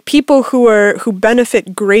it's like people who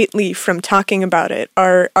benefit greatly from talking about it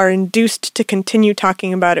are induced to continue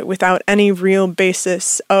talking about it without any real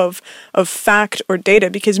basis of fact or data,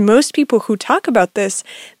 because most people who talk about this,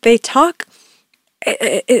 they talk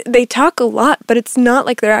a lot, but it's not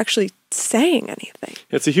like they're actually saying anything.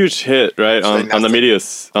 It's a huge hit, right, on the media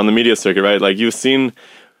circuit, right? Like, you've seen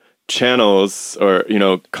channels or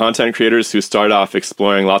content creators who start off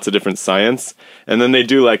exploring lots of different science, and then they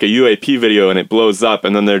do like a UAP video and it blows up,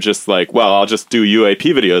 and then they're just like, well, I'll just do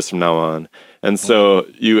UAP videos from now on. And so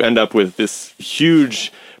you end up with this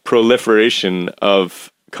huge proliferation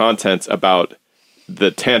of content about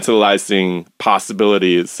the tantalizing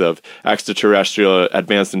possibilities of extraterrestrial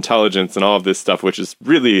advanced intelligence and all of this stuff, which is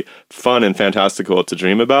really fun and fantastical to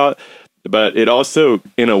dream about. But it also,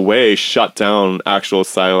 in a way, shut down actual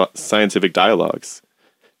scientific dialogues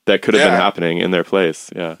that could have been happening in their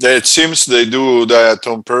place. Yeah, it seems they do that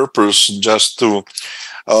on purpose, just to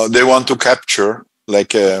they want to capture,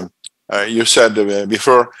 like you said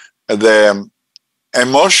before, the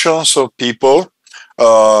emotions of people.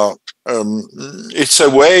 It's a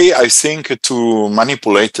way, I think, to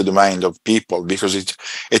manipulate the mind of people, because it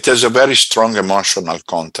has a very strong emotional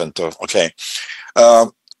content.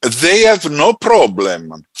 They have no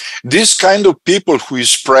problem. This kind of people who is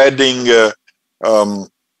spreading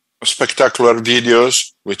spectacular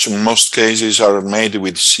videos, which in most cases are made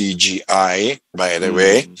with CGI, by the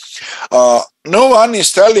way, no one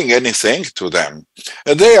is telling anything to them.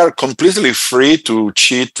 They are completely free to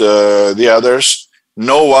cheat the others.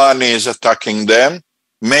 No one is attacking them.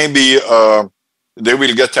 Maybe they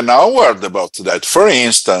will get an award about that. For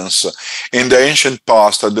instance, in the ancient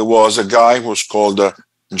past, there was a guy who was called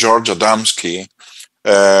George Adamski,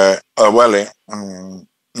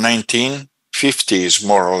 1950s,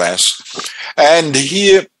 more or less. And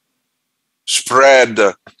he spread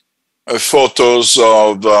photos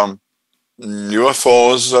of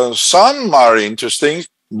UFOs. Some are interesting,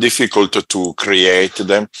 difficult to create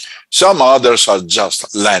them. Some others are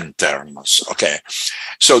just lanterns. Okay.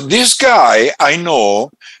 So this guy, I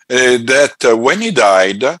know that when he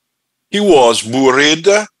died, he was buried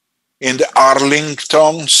in the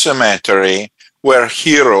Arlington Cemetery, where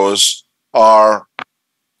heroes are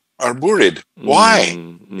buried. Why?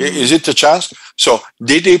 Is it a chance? So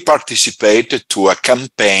did he participate to a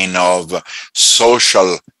campaign of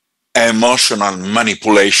social emotional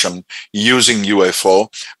manipulation using UFO?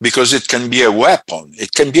 Because it can be a weapon.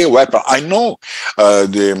 It can be a weapon. I know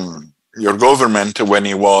your government, when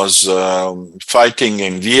he was fighting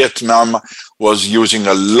in Vietnam, was using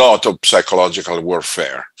a lot of psychological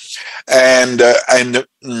warfare. And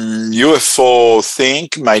UFO thing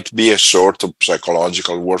might be a sort of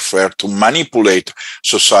psychological warfare to manipulate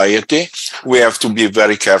society. We have to be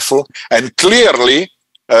very careful. And clearly,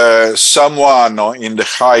 someone in the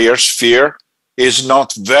higher sphere is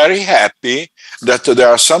not very happy that there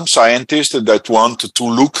are some scientists that want to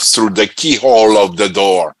look through the keyhole of the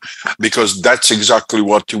door, because that's exactly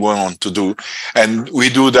what you want to do. And we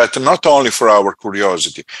do that not only for our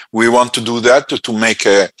curiosity. We want to do that to make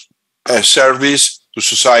a service to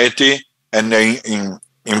society, and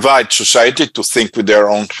invite society to think with their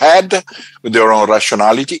own head, with their own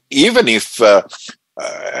rationality, even if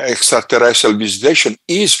extraterrestrial visitation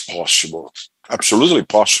is possible, absolutely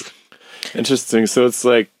possible. Interesting. So it's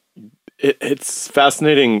like, it's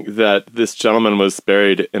fascinating that this gentleman was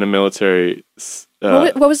buried in a military...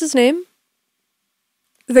 what was his name?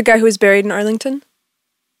 The guy who was buried in Arlington?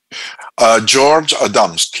 George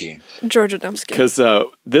Adamski. George Adamski. Because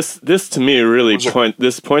this to me really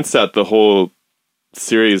points out the whole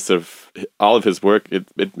series of all of his work. It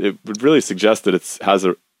would really suggest that it has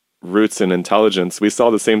roots in intelligence. We saw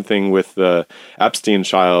the same thing with the Epstein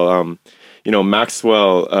trial.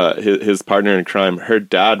 Maxwell, his partner in crime, her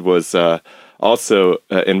dad was also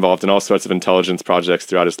involved in all sorts of intelligence projects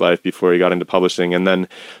throughout his life before he got into publishing. And then,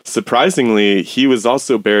 surprisingly, he was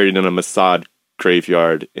also buried in a Mossad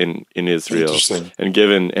graveyard in Israel.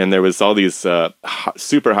 And there was all these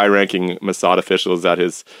super high-ranking Mossad officials at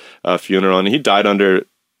his funeral, and he died under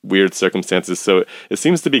weird circumstances. So it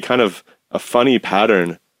seems to be kind of a funny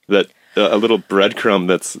pattern that a little breadcrumb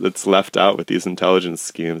that's left out with these intelligence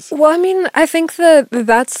schemes. Well, I mean, I think that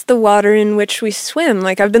that's the water in which we swim.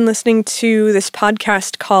 Like, I've been listening to this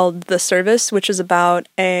podcast called The Service, which is about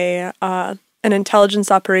an intelligence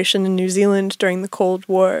operation in New Zealand during the Cold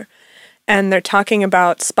War. And they're talking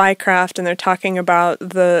about spycraft, and they're talking about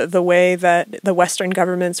the way that the Western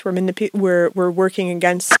governments were working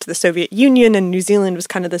against the Soviet Union, and New Zealand was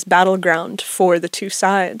kind of this battleground for the two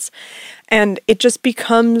sides. And it just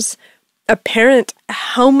becomes apparent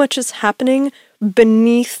how much is happening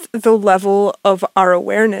beneath the level of our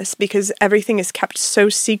awareness, because everything is kept so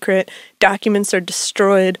secret. Documents are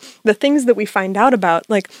destroyed. The things that we find out about,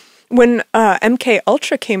 like when MK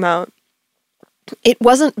Ultra came out, it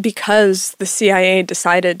wasn't because the CIA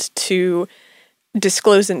decided to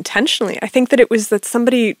disclose intentionally. I think that it was that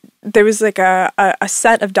there was like a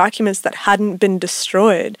set of documents that hadn't been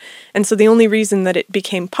destroyed. And so the only reason that it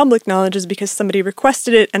became public knowledge is because somebody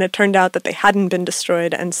requested it, and it turned out that they hadn't been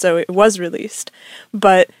destroyed, and so it was released.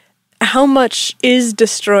 But how much is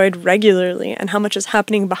destroyed regularly, and how much is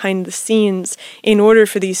happening behind the scenes in order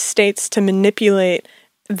for these states to manipulate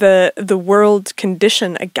the world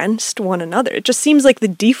condition against one another? It just seems like the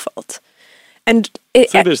default. And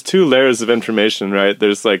so there's two layers of information, right?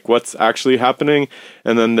 There's like what's actually happening,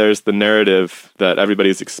 and then there's the narrative that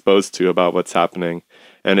everybody's exposed to about what's happening.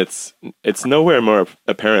 And it's nowhere more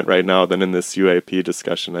apparent right now than in this UAP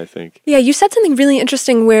discussion, I think. Yeah, you said something really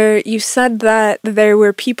interesting where you said that there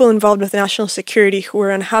were people involved with national security who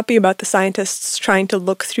were unhappy about the scientists trying to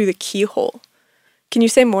look through the keyhole. Can you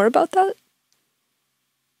say more about that?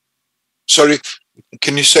 Sorry,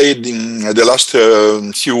 can you say the last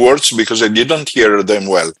few words, because I didn't hear them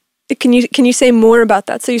well? Can you say more about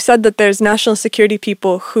that? So you said that there's national security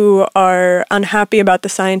people who are unhappy about the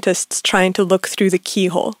scientists trying to look through the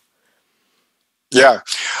keyhole. Yeah,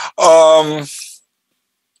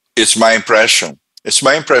 it's my impression.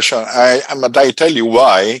 But I tell you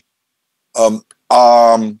why.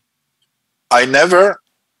 I never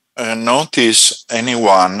noticed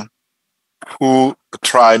anyone who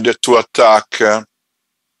tried to attack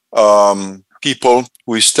people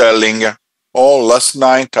who is telling, "Oh, last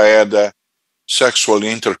night I had sexual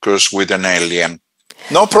intercourse with an alien."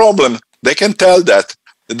 No problem. They can tell that.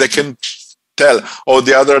 They can tell. Oh,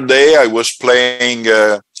 the other day I was playing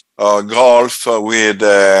golf with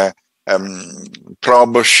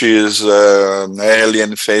Probosh's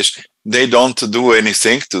alien face. They don't do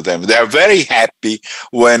anything to them. They are very happy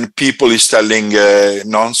when people is telling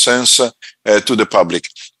nonsense to the public.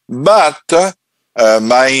 But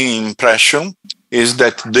my impression is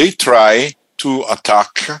that they try to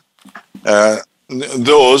attack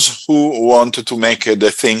those who want to make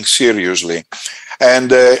the thing seriously. And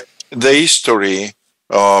the history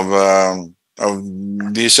of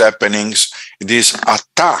these happenings, these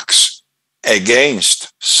attacks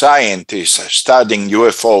against scientists studying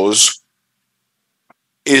UFOs,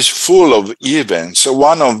 is full of events.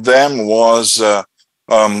 One of them was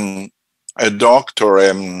a doctor,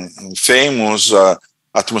 a famous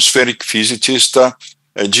atmospheric physicist,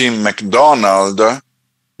 Jim McDonald.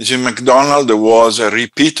 Jim McDonald was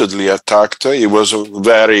repeatedly attacked. He was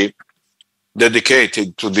very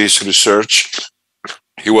dedicated to this research.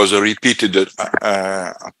 He was repeatedly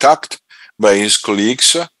attacked by his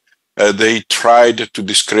colleagues. They tried to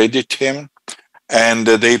discredit him, and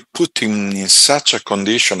they put him in such a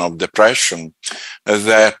condition of depression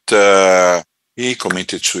that he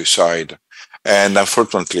committed suicide. And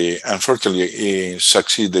unfortunately, he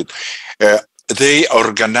succeeded. They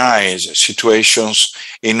organize situations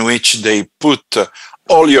in which they put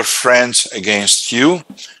all your friends against you,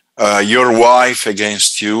 your wife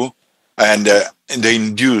against you, and they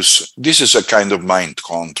induce. This is a kind of mind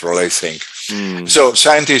control, I think. So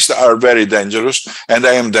scientists are very dangerous, and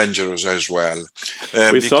I am dangerous as well.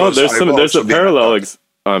 We saw there's a parallel.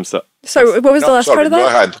 So what was the last part of that? Go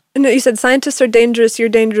ahead. No, you said scientists are dangerous. You're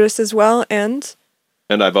dangerous as well, and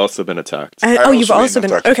I've also been attacked. You've also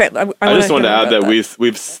been attacked. Okay, I just wanted to add that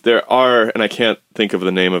we've there are, and I can't think of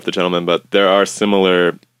the name of the gentleman, but there are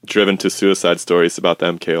similar driven to suicide stories about the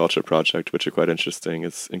MK Ultra project, which are quite interesting.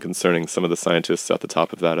 It's and concerning some of the scientists at the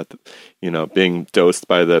top of that, being dosed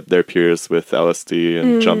by their peers with LSD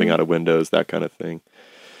and jumping out of windows, that kind of thing.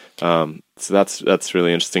 So that's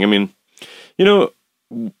really interesting. I mean,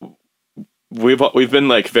 we've been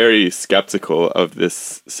like very skeptical of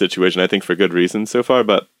this situation, I think for good reason so far.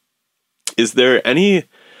 But is there any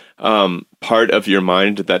part of your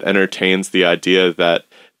mind that entertains the idea that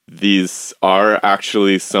these are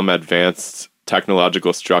actually some advanced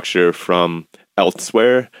technological structure from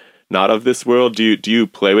elsewhere, not of this world? Do you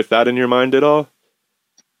play with that in your mind at all?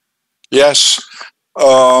 Yes.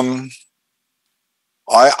 You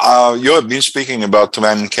have been speaking about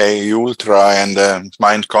MK Ultra and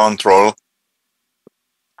mind control.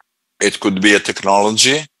 It could be a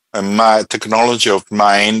technology of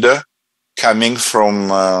mind coming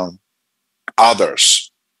from others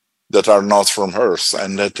that are not from Earth,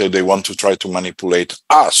 and that they want to try to manipulate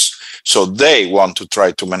us. So they want to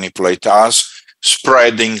try to manipulate us,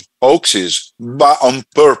 spreading hoaxes, but on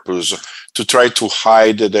purpose, to try to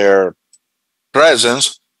hide their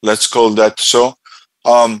presence. Let's call that so.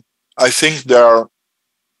 I think there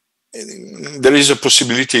is a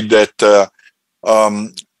possibility that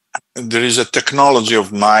there is a technology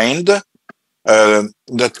of mind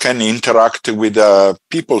that can interact with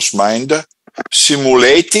people's mind,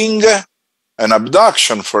 simulating an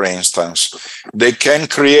abduction, for instance. They can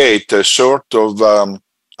create a sort of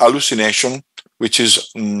hallucination, which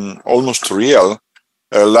is almost real,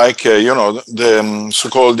 the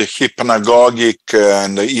so-called hypnagogic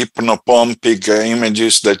and the hypnopompic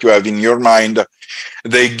images that you have in your mind.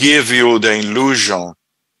 They give you the illusion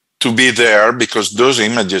to be there because those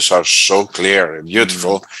images are so clear and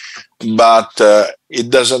beautiful, but it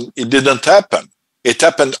didn't happen. It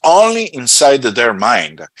happened only inside their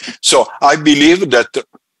mind. So I believe that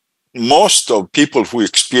most of people who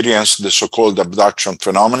experience the so-called abduction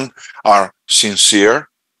phenomenon are sincere,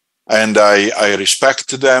 and I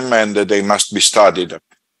respect them, and they must be studied.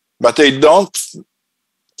 But they don't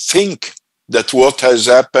think that what has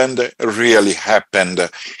happened really happened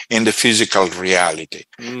in the physical reality.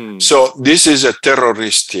 So this is a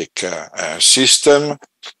terroristic system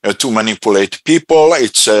to manipulate people.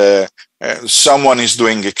 It's someone is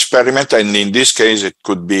doing experiment, and in this case, it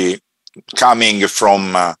could be coming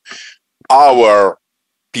from our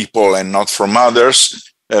people and not from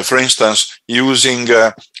others. For instance, using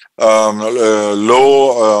very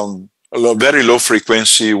low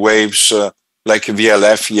frequency waves like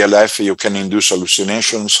VLF, ELF, you can induce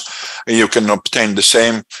hallucinations. You can obtain the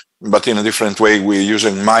same, but in a different way. We're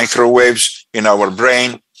using microwaves in our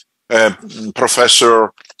brain.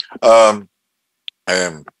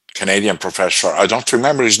 Canadian professor, I don't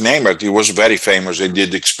remember his name, but he was very famous. He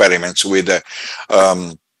did experiments with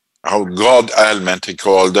God element, he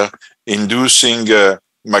called, inducing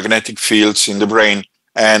magnetic fields in the brain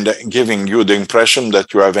and giving you the impression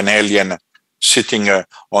that you have an alien sitting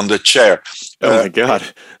on the chair. Oh my God,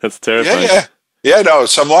 that's terrifying. Yeah, no,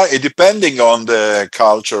 somewhat, depending on the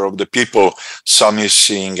culture of the people, some is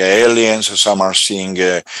seeing aliens, some are seeing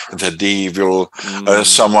the devil,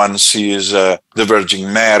 someone sees the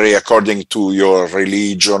Virgin Mary according to your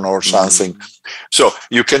religion or something. So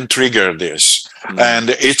you can trigger this, and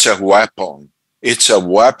it's a weapon. It's a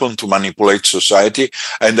weapon to manipulate society,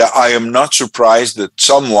 and I am not surprised that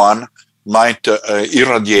someone might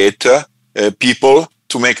irradiate people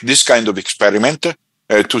to make this kind of experiment,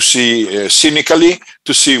 to see cynically,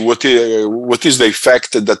 to see what is the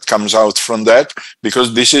effect that comes out from that,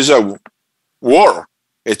 because this is a war.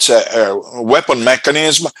 It's a weapon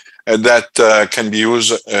mechanism that can be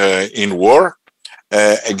used in war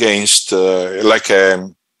against like a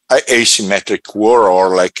asymmetric war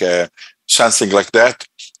or like something like that.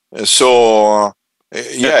 So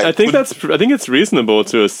yeah, I think it's reasonable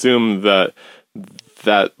to assume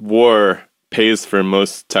that war pays for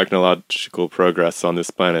most technological progress on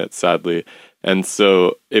this planet, sadly. And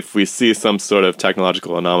so if we see some sort of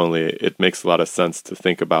technological anomaly, it makes a lot of sense to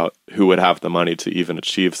think about who would have the money to even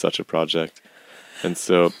achieve such a project. And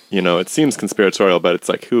so, it seems conspiratorial, but it's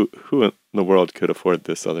like, who in the world could afford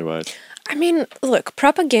this otherwise? I mean, look,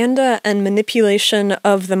 propaganda and manipulation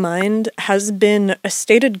of the mind has been a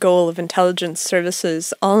stated goal of intelligence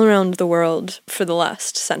services all around the world for the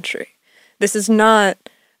last century. This is not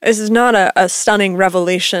a stunning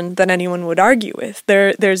revelation that anyone would argue with.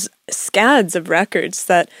 There's scads of records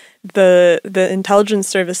that the intelligence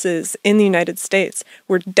services in the United States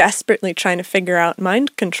were desperately trying to figure out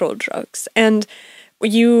mind control drugs. And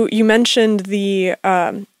you mentioned the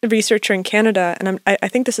researcher in Canada, and I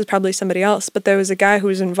think this is probably somebody else, but there was a guy who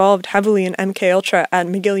was involved heavily in MK Ultra at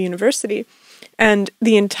McGill University, And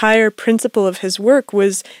the entire principle of his work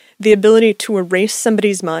was the ability to erase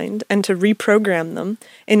somebody's mind and to reprogram them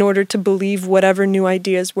in order to believe whatever new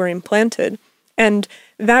ideas were implanted. And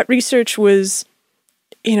that research was,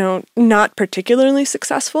 not particularly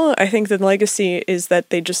successful. I think the legacy is that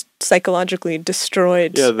they just psychologically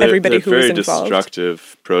destroyed everybody who was involved. Very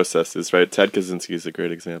destructive processes, right? Ted Kaczynski is a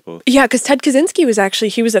great example. Yeah, because Ted Kaczynski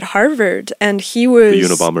was at Harvard, and he was the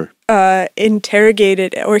Unabomber.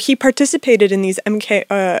 Interrogated, or he participated in these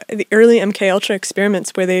the early MK Ultra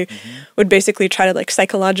experiments where they would basically try to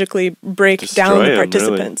psychologically break down the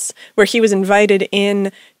participants, where he was invited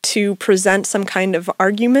in to present some kind of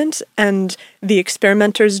argument, and the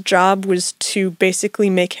experimenter's job was to basically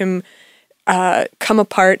make him come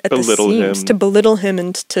apart at the seams, to belittle him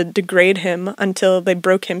and to degrade him until they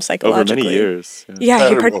broke him psychologically. Over many years.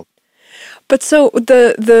 Yeah, but so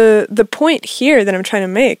the point here that I'm trying to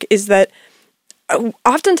make is that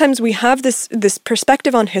oftentimes we have this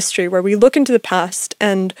perspective on history where we look into the past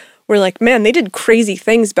and we're like, man, they did crazy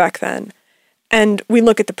things back then. And we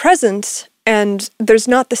look at the present and there's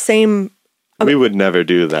not the same... We would never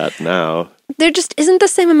do that now. There just isn't the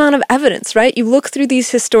same amount of evidence, right? You look through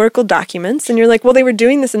these historical documents and you're like, well, they were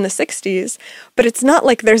doing this in the 60s, but it's not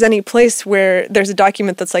like there's any place where there's a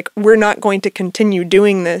document that's like, we're not going to continue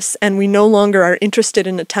doing this and we no longer are interested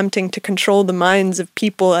in attempting to control the minds of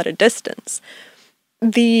people at a distance.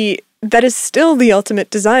 That is still the ultimate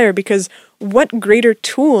desire, because what greater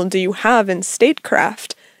tool do you have in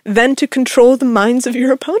statecraft than to control the minds of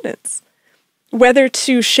your opponents? Whether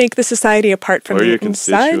to shake the society apart from the inside. Or your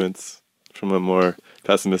constituents. From a more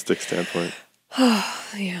pessimistic standpoint.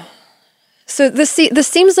 Yeah. So this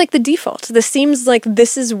seems like the default. This seems like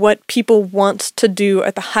this is what people want to do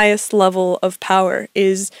at the highest level of power,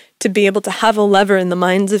 is to be able to have a lever in the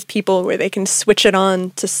minds of people where they can switch it on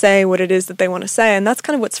to say what it is that they want to say. And that's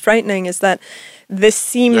kind of what's frightening, is that this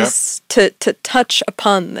seems to touch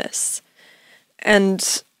upon this.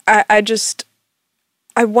 And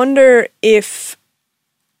I wonder if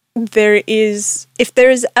there is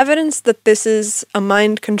evidence that this is a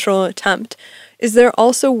mind control attempt, is there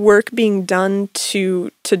also work being done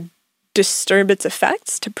to disturb its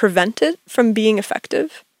effects, to prevent it from being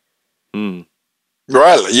effective?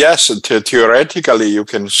 Well, yes, theoretically you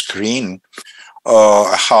can screen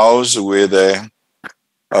a house with a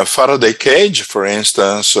Faraday cage, for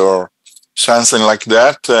instance, or something like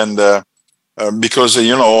that, and because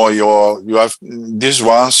you have these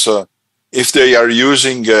ones. If they are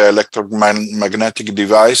using electromagnetic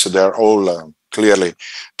device, they're all clearly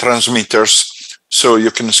transmitters. So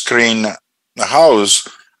you can screen a house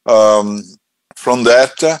from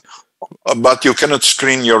that, but you cannot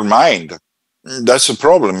screen your mind. That's a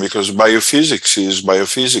problem, because biophysics is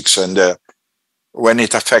biophysics, and when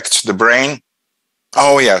it affects the brain.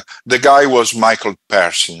 Oh yeah, the guy was Michael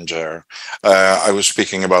Persinger. I was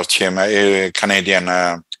speaking about him, a Canadian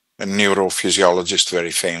a neurophysiologist,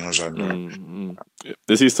 very famous.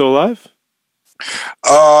 Is he still alive?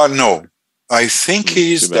 No. I think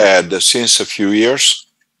he's dead since a few years.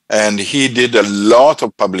 And he did a lot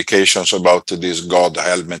of publications about this God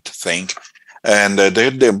helmet thing. And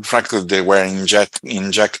they were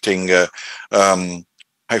injecting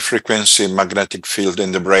high frequency magnetic field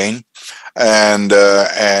in the brain. And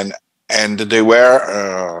they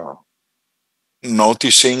were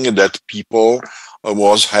noticing that people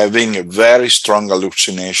was having a very strong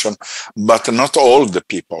hallucination, but not all the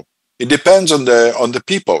people. It depends on the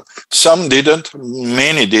people. Some didn't,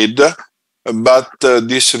 many did, but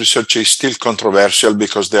this research is still controversial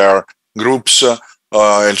because there are groups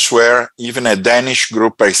elsewhere, even a Danish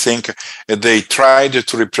group, I think, they tried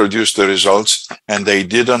to reproduce the results and they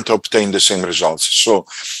didn't obtain the same results. So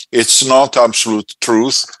it's not absolute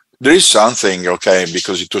truth. There is something, okay,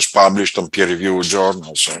 because it was published on peer-reviewed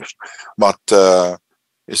journals, but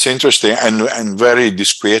it's interesting and very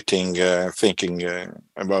disquieting thinking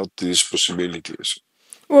about these possibilities.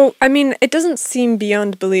 Well, I mean, it doesn't seem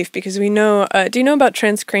beyond belief, because we know, do you know about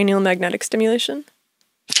transcranial magnetic stimulation?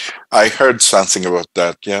 I heard something about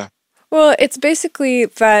that, yeah. Well, it's basically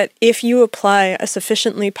that if you apply a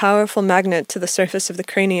sufficiently powerful magnet to the surface of the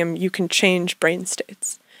cranium, you can change brain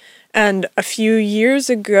states. And a few years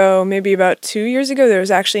ago, maybe about 2 years ago, there was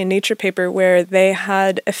actually a Nature paper where they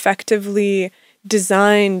had effectively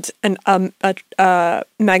designed a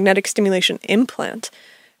magnetic stimulation implant,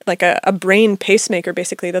 like a brain pacemaker,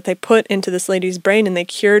 basically, that they put into this lady's brain, and they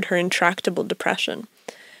cured her intractable depression.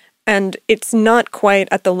 And it's not quite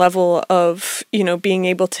at the level of, being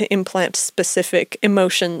able to implant specific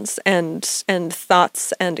emotions and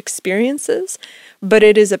thoughts and experiences, but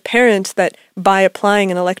it is apparent that by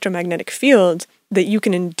applying an electromagnetic field, that you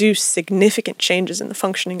can induce significant changes in the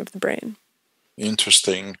functioning of the brain.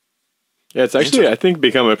 Interesting. Yeah, it's actually, I think,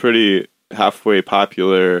 become a pretty halfway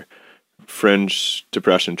popular fringe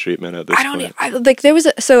depression treatment at this point. I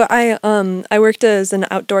worked as an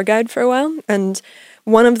outdoor guide for a while, and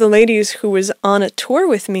one of the ladies who was on a tour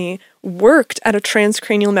with me worked at a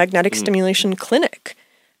transcranial magnetic stimulation clinic.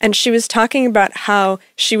 And she was talking about how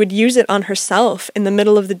she would use it on herself in the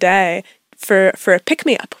middle of the day for a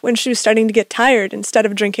pick-me-up when she was starting to get tired instead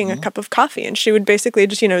of drinking a cup of coffee. And she would basically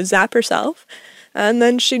just, zap herself. And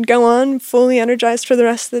then she'd go on fully energized for the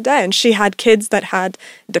rest of the day. And she had kids that had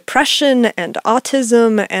depression and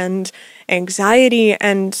autism and anxiety,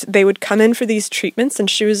 and they would come in for these treatments. And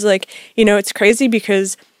she was like, it's crazy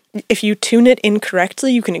because if you tune it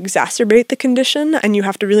incorrectly, you can exacerbate the condition, and you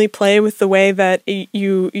have to really play with the way that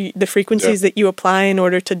the frequencies that you apply in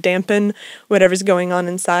order to dampen whatever's going on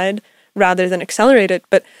inside rather than accelerate it.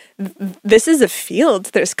 But this is a field.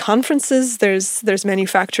 There's conferences, there's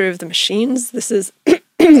manufacture of the machines. This is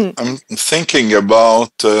I'm thinking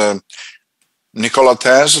about Nikola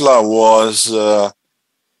Tesla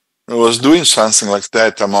was doing something like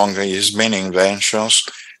that among his many inventions.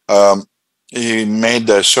 He made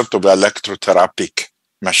a sort of electrotherapic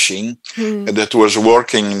machine that was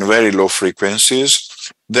working in very low frequencies.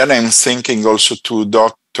 Then I'm thinking also to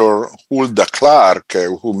Dr. Hulda Clark,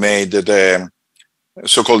 who made the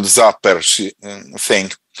so-called Zapper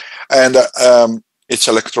thing. And it's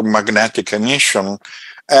electromagnetic emission.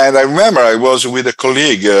 And I remember I was with a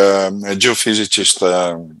colleague, a geophysicist,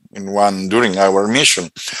 during our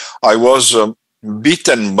mission. I was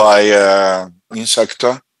bitten by an insect.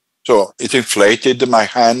 So it inflated my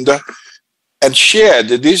hand, and she had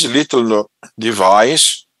this little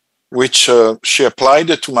device which she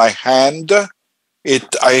applied to my hand.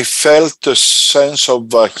 I felt a sense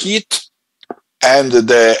of heat, and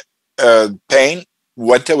the pain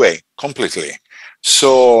went away completely.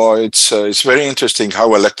 So it's very interesting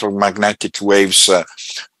how electromagnetic waves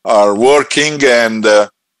are working, and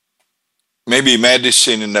maybe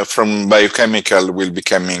medicine from biochemical will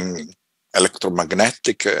becoming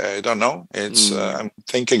electromagnetic. I don't know. I'm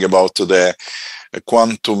thinking about the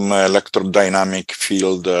quantum electrodynamic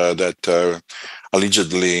field that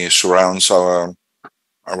allegedly surrounds our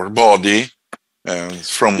body.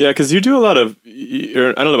 Because you do a lot of, I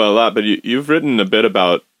don't know about a lot, but you've written a bit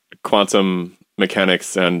about quantum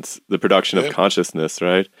mechanics and the production of consciousness,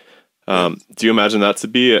 right? Do you imagine that to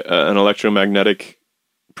be an electromagnetic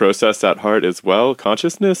process at heart as well,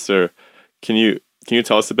 consciousness? Or can you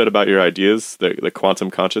tell us a bit about your ideas, the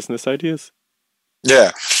quantum consciousness ideas?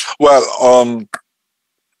 Yeah, well,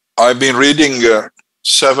 I've been reading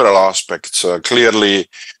several aspects. Clearly,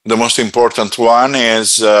 the most important one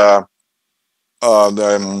is the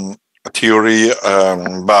theory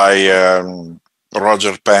by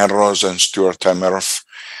Roger Penrose and Stuart Emmeroff,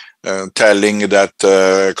 telling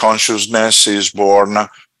that consciousness is born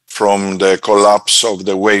from the collapse of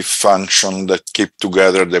the wave function that keep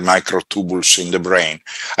together the microtubules in the brain.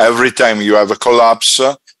 Every time you have a collapse,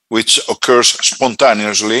 which occurs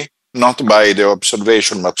spontaneously, not by the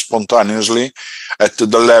observation, but spontaneously, at the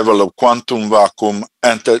level of quantum vacuum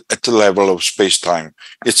and at the level of space-time.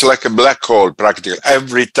 It's like a black hole, practically.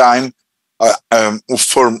 Every time,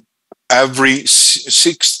 for every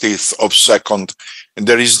 60th of second,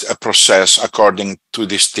 there is a process according to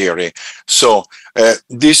this theory. So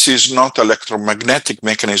this is not electromagnetic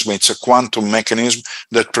mechanism, it's a quantum mechanism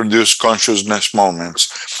that produces consciousness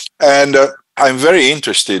moments. And I'm very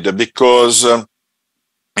interested because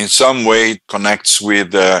in some way it connects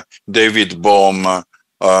with David Bohm,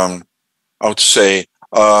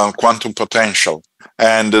 quantum potential,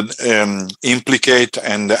 and implicate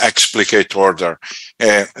and explicate order.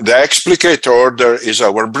 The explicate order is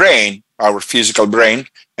our brain, our physical brain,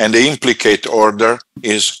 and the implicate order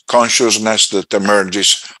is consciousness that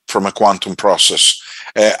emerges from a quantum process.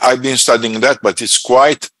 I've been studying that, but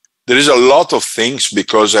there is a lot of things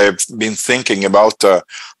because I've been thinking about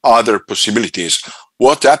other possibilities.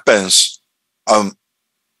 What happens?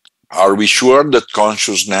 Are we sure that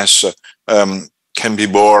consciousness can be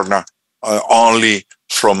born only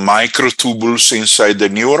from microtubules inside the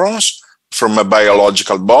neurons, from a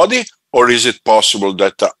biological body, or is it possible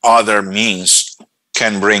that other means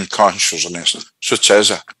can bring consciousness, such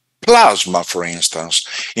as plasma, for instance?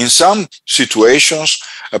 In some situations,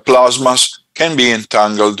 plasmas can be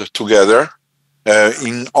entangled together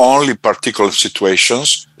in only particular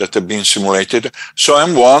situations that have been simulated. So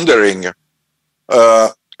I'm wondering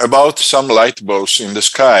about some light bulbs in the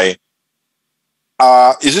sky.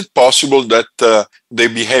 Is it possible that they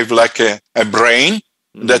behave like a brain,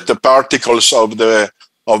 that the particles of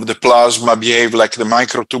of the plasma behave like the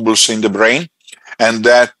microtubules in the brain, and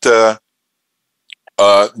that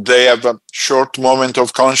they have a short moment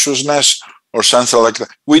of consciousness or something like that.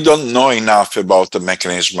 We don't know enough about the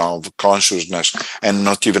mechanism of consciousness and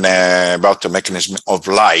not even about the mechanism of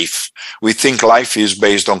life. We think life is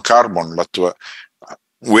based on carbon, but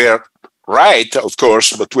we're right, of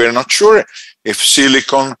course, but we're not sure if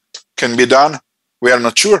silicon can be done. We are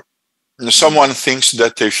not sure. Someone thinks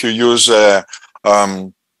that if you use a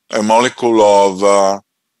molecule of,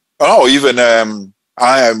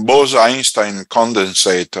 Bose-Einstein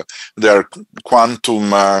condensate, they're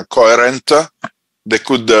quantum coherent, they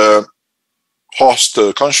could host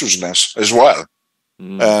consciousness as well.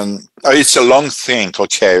 And it's a long thing,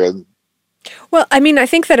 okay. Well, I mean, I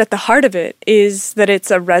think that at the heart of it is that it's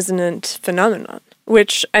a resonant phenomenon,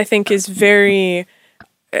 which I think is very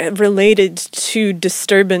related to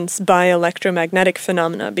disturbance by electromagnetic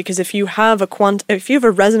phenomena. Because if you have a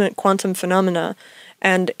resonant quantum phenomena,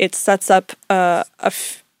 and it sets up an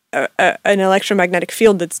electromagnetic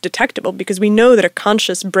field that's detectable, because we know that a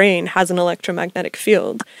conscious brain has an electromagnetic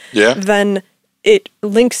field, then it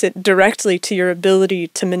links it directly to your ability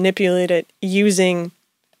to manipulate it using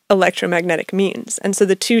electromagnetic means. And so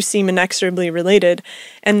the two seem inexorably related.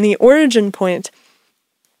 And the origin point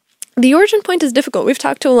is difficult. We've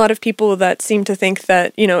talked to a lot of people that seem to think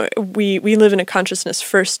that, we live in a consciousness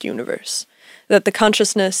first universe, that the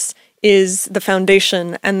consciousness is the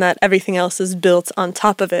foundation and that everything else is built on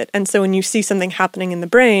top of it. And so when you see something happening in the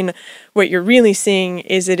brain, what you're really seeing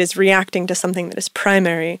is it is reacting to something that is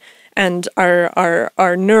primary. And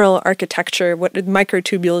our neural architecture, what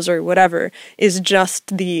microtubules or whatever, is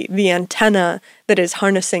just the antenna that is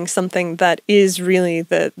harnessing something that is really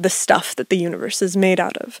the stuff that the universe is made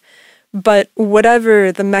out of. But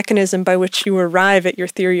whatever the mechanism by which you arrive at your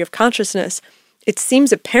theory of consciousness, it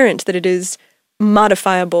seems apparent that it is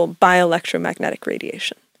modifiable by electromagnetic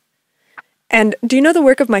radiation. And do you know the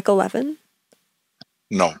work of Michael Levin?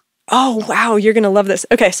 No. Oh, wow, you're going to love this.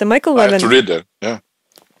 Okay, so Michael Levin... I have to read it, yeah.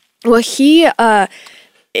 Well, he's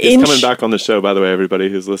coming back on the show, by the way, everybody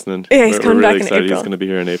who's listening. Yeah, he's coming back in excited. April. He's going to be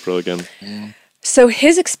here in April again. So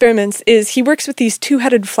his experiments is he works with these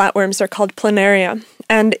two-headed flatworms. They're called planaria.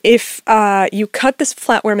 And if you cut this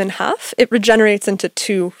flatworm in half, it regenerates into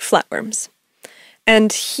two flatworms.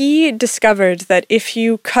 And he discovered that if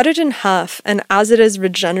you cut it in half and as it is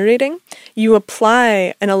regenerating, you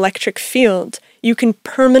apply an electric field, you can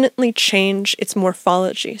permanently change its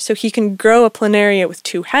morphology. So he can grow a planaria with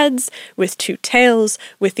two heads, with two tails,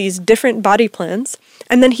 with these different body plans,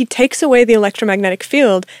 and then he takes away the electromagnetic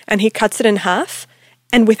field and he cuts it in half,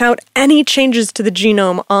 and without any changes to the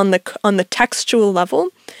genome on the textual level,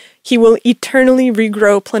 he will eternally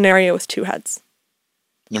regrow planaria with two heads.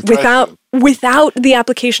 Without the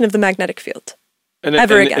application of the magnetic field. And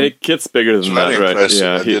again. It gets bigger than that, right? Impressive.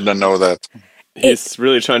 Yeah, I didn't know that. He's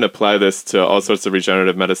really trying to apply this to all sorts of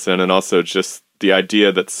regenerative medicine, and also just the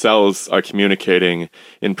idea that cells are communicating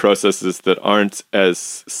in processes that aren't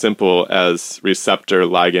as simple as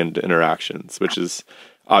receptor-ligand interactions, which is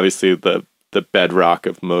obviously the bedrock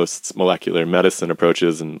of most molecular medicine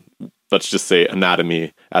approaches, and let's just say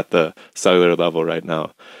anatomy at the cellular level right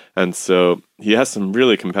now. And so he has some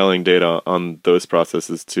really compelling data on those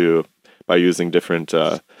processes too, by using different,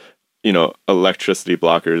 electricity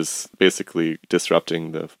blockers, basically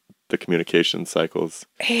disrupting the communication cycles.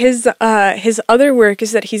 His other work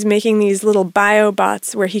is that he's making these little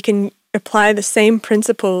biobots where he can apply the same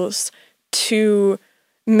principles to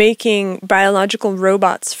making biological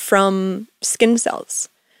robots from skin cells.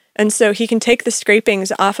 And so he can take the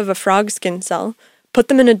scrapings off of a frog skin cell, put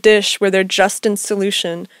them in a dish where they're just in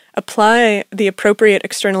solution, apply the appropriate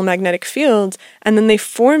external magnetic field, and then they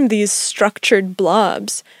form these structured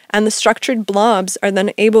blobs. And the structured blobs are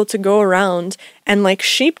then able to go around and, like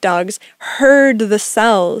sheepdogs, herd the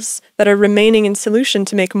cells that are remaining in solution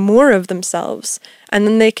to make more of themselves. And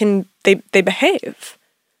then they behave.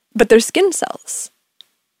 But they're skin cells.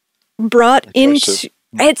 Brought into...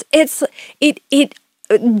 It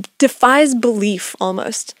defies belief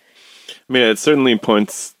almost. I mean, it certainly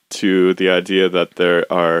points to the idea that there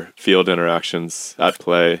are field interactions at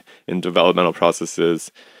play in developmental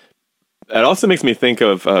processes. It also makes me think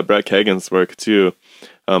of Brett Kagan's work too.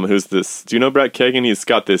 Who's this? Do you know Brett Kagan? He's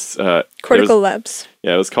got this Cortical Labs.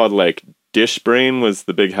 Yeah, it was called like Dish Brain was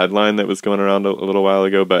the big headline that was going around a little while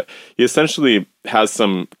ago. But he essentially has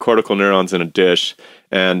some cortical neurons in a dish,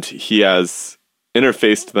 and he has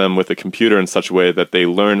interfaced them with a computer in such a way that they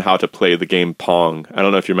learn how to play the game Pong. I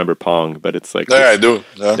don't know if you remember Pong, but it's like... Yeah, I do.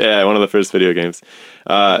 Yeah, one of the first video games.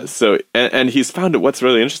 And he's found... What's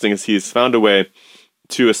really interesting is he's found a way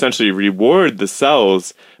to essentially reward the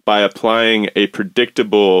cells by applying a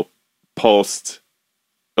predictable pulsed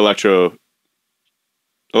electrode.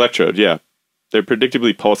 Yeah, they're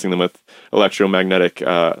predictably pulsing them with electromagnetic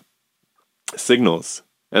signals.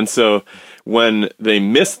 And so when they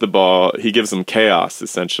miss the ball, he gives them chaos,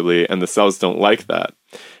 essentially, and the cells don't like that.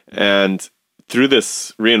 And through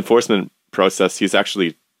this reinforcement process, he's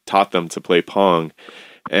actually taught them to play Pong.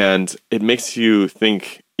 And it makes you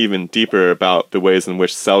think even deeper about the ways in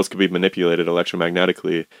which cells could be manipulated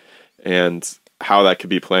electromagnetically and how that could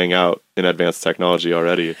be playing out in advanced technology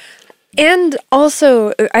already. And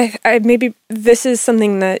also, I maybe this is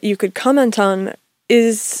something that you could comment on,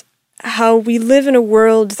 is how we live in a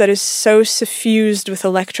world that is so suffused with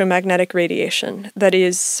electromagnetic radiation that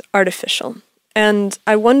is artificial. And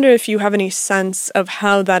I wonder if you have any sense of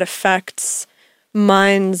how that affects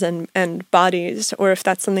minds and bodies, or if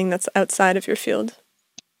that's something that's outside of your field.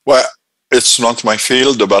 Well, it's not my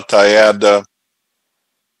field, but I had a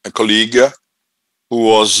colleague who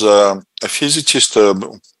was a physicist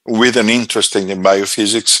with an interest in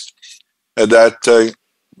biophysics that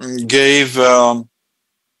gave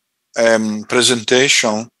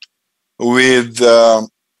presentation with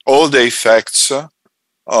all the effects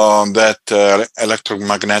that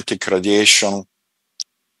electromagnetic radiation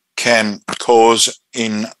can cause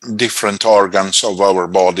in different organs of our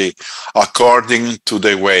body according to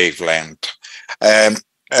the wavelength.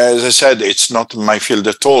 As I said, it's not my field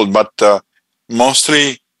at all, but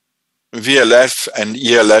mostly VLF and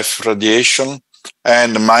ELF radiation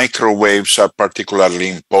and microwaves are particularly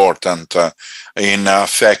important in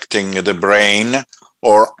affecting the brain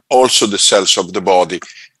or also the cells of the body.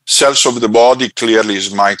 Cells of the body clearly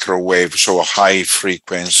is microwave, so high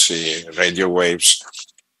frequency radio waves.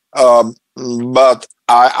 But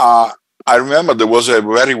I remember there was a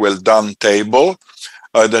very well done table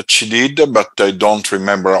that she did, but I don't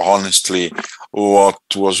remember honestly what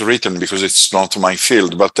was written because it's not my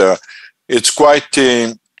field. But it's quite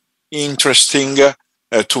interesting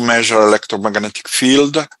to measure electromagnetic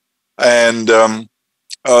field, and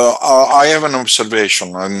I have an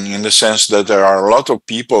observation in the sense that there are a lot of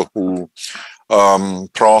people who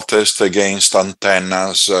protest against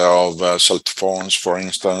antennas of cell phones, for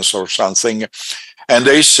instance, or something, and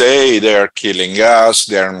they say they're killing us,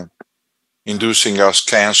 they're inducing us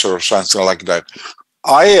cancer or something like that.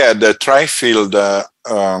 I had a tri-field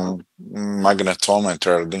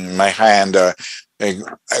magnetometer in my hand,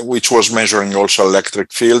 which was measuring also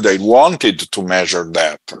electric field. I wanted to measure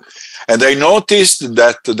that. And I noticed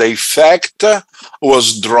that the effect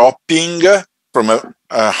was dropping from a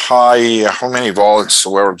high, how many volts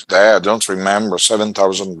were there? I don't remember,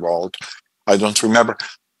 7,000 volts. I don't remember.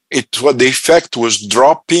 The effect was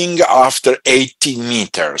dropping after 80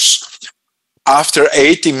 meters. After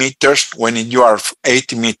 80 meters, when you are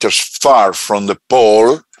 80 meters far from the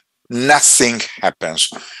pole, nothing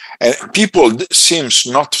happens. And people seems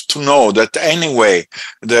not to know that anyway,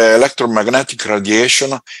 the electromagnetic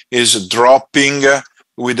radiation is dropping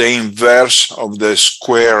with the inverse of the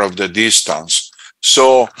square of the distance.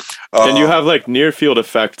 So, and you have like near field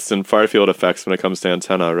effects and far field effects when it comes to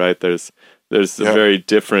antenna, right? There's a very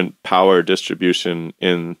different power distribution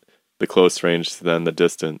in the close range than the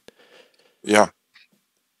distant. Yeah.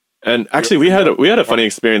 And actually, we had a funny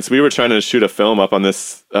experience. We were trying to shoot a film up on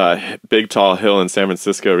this big tall hill in San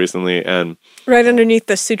Francisco recently, and right underneath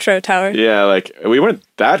the Sutro Tower. Yeah, like we weren't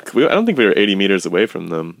that. I don't think we were 80 meters away from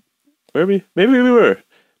them. Were we? Maybe we were.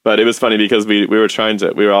 But it was funny because we were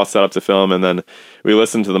all set up to film, and then we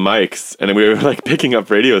listened to the mics, and we were like picking up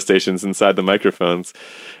radio stations inside the microphones,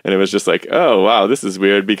 and it was just like, oh wow, this is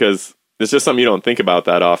weird because it's just something you don't think about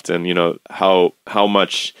that often. You know how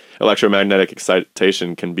much electromagnetic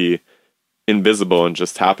excitation can be invisible and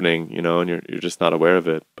just happening, you know, and you're just not aware of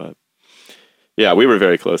it. But yeah, we were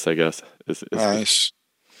very close, I guess. Nice.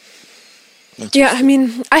 Yeah, I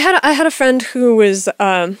mean, I had a friend who was,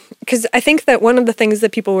 because I think that one of the things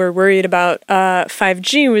that people were worried about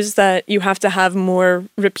 5G was that you have to have more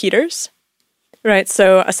repeaters, right?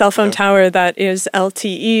 So a cell phone tower that is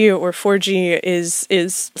LTE or 4G is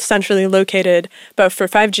centrally located, but for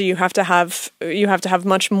 5G you have to have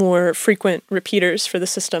much more frequent repeaters for the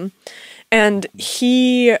system. And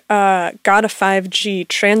he got a 5G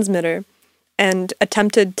transmitter and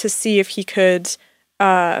attempted to see if he could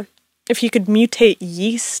mutate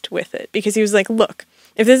yeast with it, because he was like, look,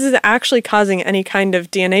 if this is actually causing any kind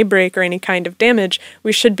of DNA break or any kind of damage,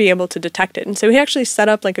 we should be able to detect it. And so he actually set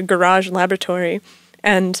up like a garage laboratory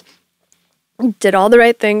and did all the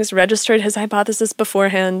right things, registered his hypothesis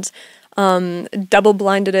beforehand,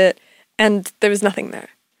 double-blinded it, and there was nothing there.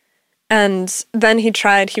 And then he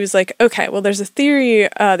was like, okay, well, there's a theory,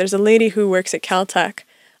 there's a lady who works at Caltech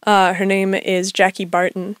Her name is Jackie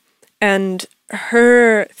Barton. And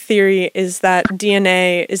her theory is that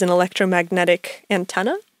DNA is an electromagnetic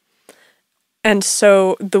antenna. And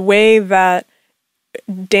so the way that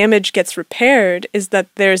damage gets repaired is that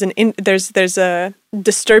there's a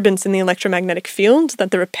disturbance in the electromagnetic field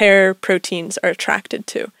that the repair proteins are attracted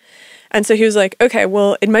to. And so he was like, okay,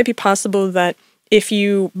 well, it might be possible that if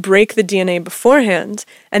you break the DNA beforehand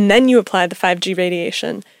and then you apply the 5G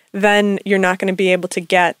radiation, then you're not going to be able to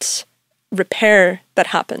get repair that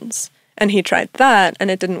happens. And he tried that,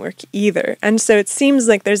 and it didn't work either. And so it seems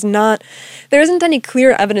like there isn't any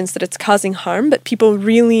clear evidence that it's causing harm, but people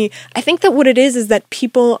really, I think that what it is that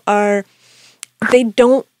people they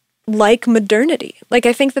don't like modernity. Like,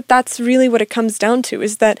 I think that that's really what it comes down to,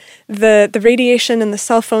 is that the radiation and the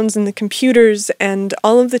cell phones and the computers and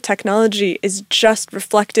all of the technology is just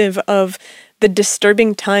reflective of the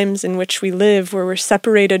disturbing times in which we live, where we're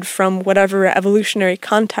separated from whatever evolutionary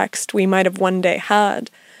context we might have one day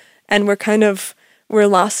had. And we're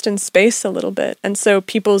lost in space a little bit. And so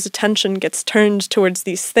people's attention gets turned towards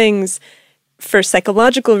these things for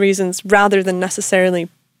psychological reasons rather than necessarily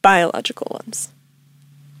biological ones.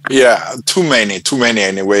 Yeah, too many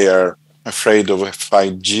anyway are afraid of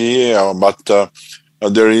 5G, but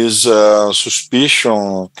there is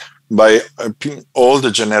suspicion by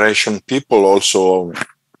older generation people also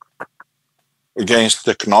against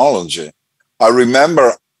technology. I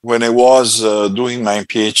remember when I was doing my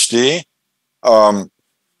PhD,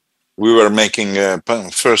 we were making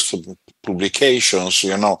first publications,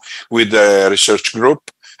 with the research group,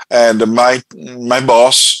 and my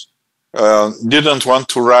boss didn't want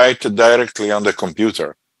to write directly on the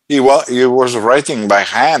computer. He was writing by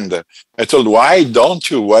hand. I told, why don't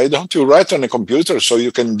you write on a computer so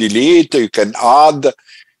you can delete, you can add?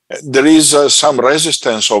 There is some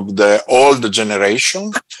resistance of the old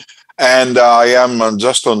generation. And I am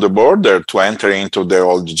just on the border to enter into the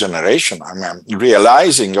old generation. I'm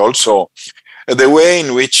realizing also the way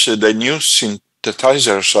in which the new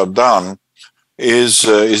synthesizers are done is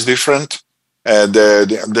different.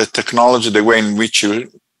 The technology, the way in which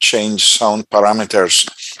you change sound parameters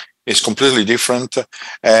is completely different.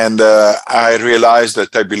 And I realized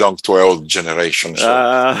that I belong to an old generation. So.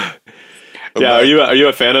 Yeah, are you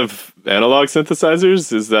a fan of analog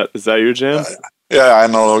synthesizers? Is that your jam? Yeah,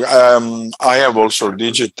 analog. I have also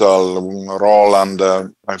digital, Roland, I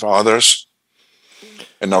have others,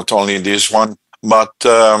 and not only this one. But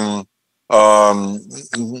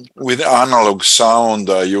with analog sound,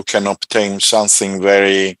 you can obtain something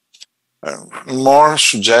very more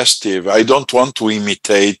suggestive. I don't want to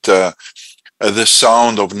imitate the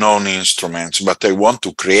sound of known instruments, but I want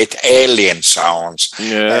to create alien sounds.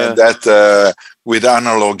 Yeah. And that with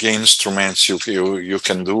analog instruments you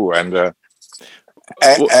can do. And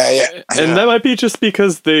and that might be just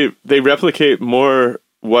because they replicate more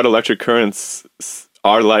what electric currents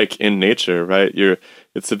are like in nature, right?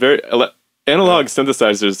 Analog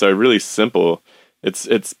synthesizers are really simple.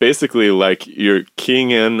 It's basically like you're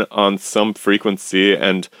keying in on some frequency,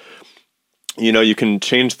 and you can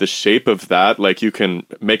change the shape of that. Like you can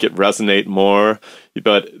make it resonate more,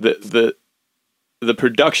 but the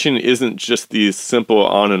production isn't just these simple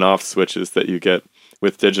on and off switches that you get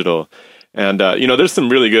with digital. And, there's some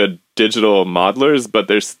really good digital modelers, but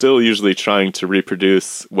they're still usually trying to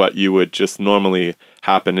reproduce what you would just normally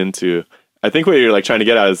happen into. I think what you're trying to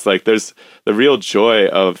get at is there's the real joy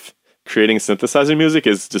of creating synthesizer music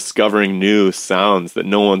is discovering new sounds that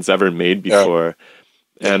no one's ever made before.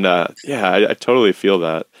 Yeah. And, I totally feel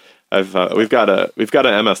that. We've got an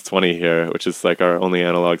MS-20 here, which is our only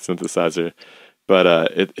analog synthesizer. But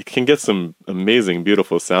it can get some amazing,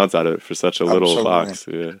 beautiful sounds out of it for such a little box.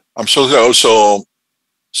 Yeah. Absolutely. Also,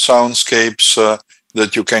 soundscapes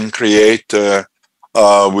that you can create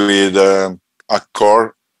with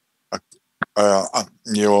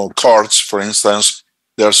chords, for instance.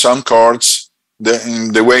 There are some chords,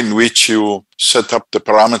 the way in which you set up the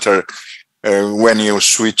parameter when you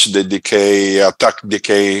switch the decay, attack,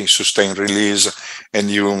 decay, sustain, release, and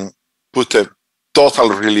you put a total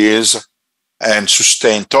release and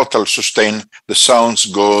total sustain, the sounds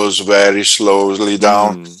goes very slowly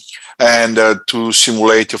down. And to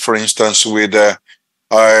simulate, for instance, with,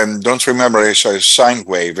 I don't remember, it's a sine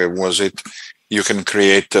wave, was it? You can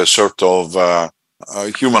create a sort of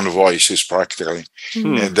human voices practically.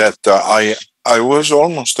 And that I was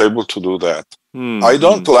almost able to do that. I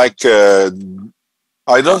don't like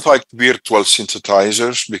virtual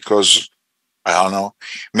synthesizers because I don't know.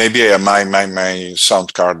 Maybe my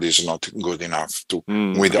sound card is not good enough to.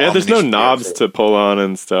 With Yeah, there's no Omnisphere. knobs to pull on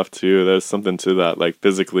and stuff too. There's something to that, like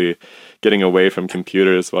physically getting away from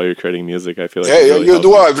computers while you're creating music. I feel like Yeah, it really you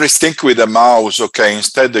do helps. everything with a mouse. Okay,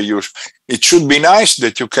 instead it should be nice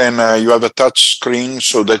that you can you have a touch screen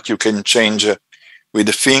so that you can change with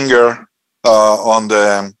the finger on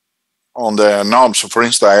the knob. So, for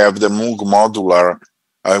instance, I have the Moog modular,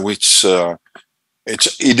 which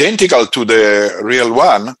it's identical to the real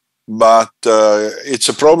one, but it's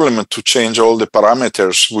a problem to change all the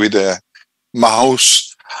parameters with a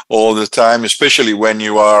mouse all the time, especially when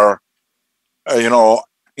you are, in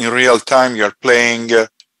real time, you're playing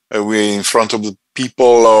in front of the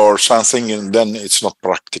people or something, and then it's not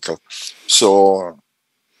practical. So.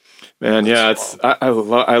 Man, yeah, I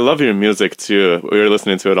love your music too. We were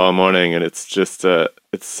listening to it all morning, and it's just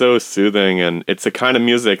it's so soothing, and it's a kind of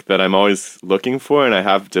music that I'm always looking for, and I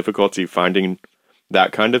have difficulty finding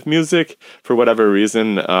that kind of music for whatever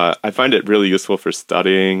reason. I find it really useful for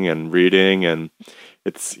studying and reading, and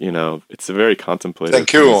it's it's a very contemplative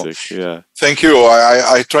Thank you. music. Yeah, thank you.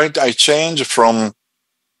 I change from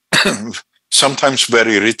sometimes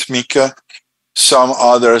very rhythmic, some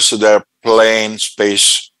others they're plain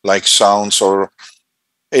space like sounds, or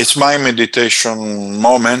it's my meditation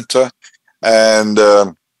moment, and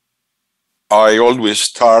I always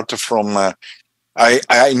start from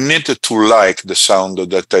I need to like the sound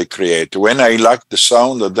that I create. When I like the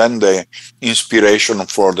sound, then the inspiration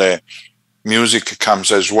for the music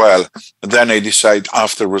comes as well. Then I decide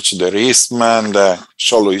afterwards the rhythm and the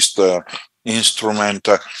soloist instrument.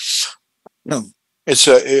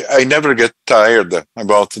 I never get tired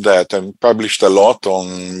about that. I published a lot on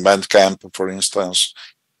Bandcamp, for instance.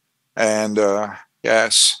 And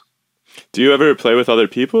yes. Do you ever play with other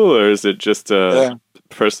people, or is it just Yeah.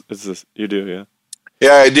 You do, yeah.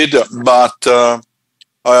 Yeah, I did, but there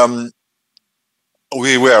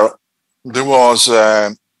was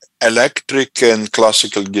electric and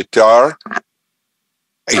classical guitar.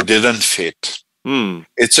 It didn't fit.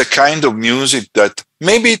 It's a kind of music that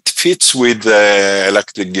maybe it fits with the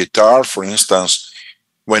electric guitar. For instance,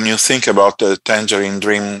 when you think about the Tangerine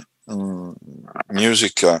Dream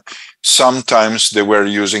music, sometimes they were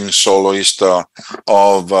using soloist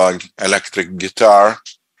of electric guitar,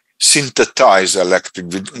 synthesized electric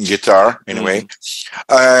guitar in a way,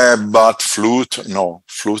 but flute,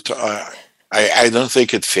 I don't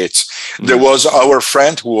think it fits. There was our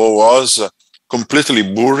friend who was completely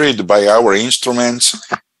worried by our instruments,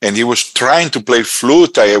 and he was trying to play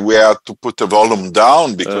flute. We had to put the volume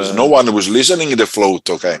down because no one was listening to the flute.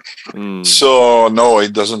 Okay, so no,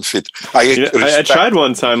 it doesn't fit. I tried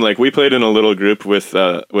one time. Like we played in a little group with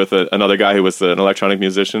another guy who was an electronic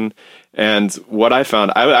musician, and what I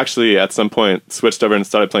found, I actually at some point switched over and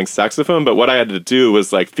started playing saxophone. But what I had to do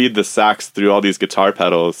was like feed the sax through all these guitar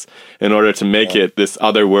pedals in order to make it this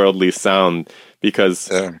otherworldly sound, because.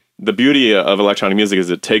 The beauty of electronic music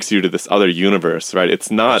is it takes you to this other universe, right?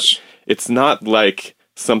 It's not like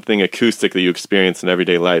something acoustic that you experience in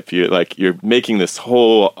everyday life. You're making this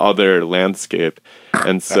whole other landscape.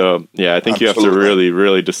 And so, I think you have to really,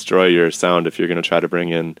 really destroy your sound if you're going to try to bring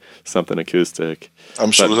in something acoustic.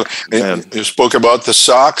 Absolutely. But, you spoke about the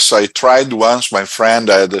sax. I tried once. My friend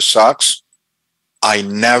had the sax. I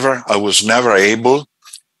was never able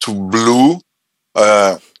to blow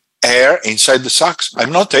air inside the sax.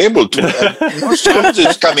 I'm not able to. No sound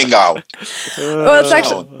is coming out. Well, it's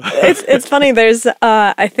actually it's funny. There's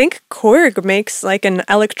I think Korg makes like an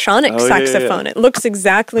electronic saxophone. It looks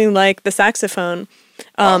exactly like the saxophone.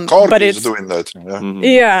 Korg but is it's doing that. Yeah.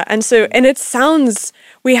 Yeah, and it sounds.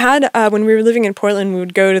 We had when we were living in Portland, we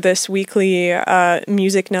would go to this weekly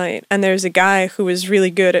music night, and there's a guy who was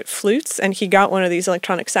really good at flutes, and he got one of these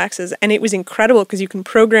electronic saxes, and it was incredible because you can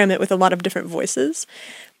program it with a lot of different voices.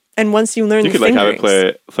 And once you learn, you could like have it play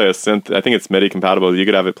a synth. I think it's MIDI compatible. You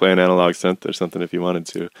could have it play an analog synth or something if you wanted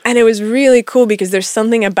to. And it was really cool because there's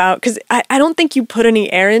something about, because I don't think you put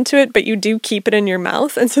any air into it, but you do keep it in your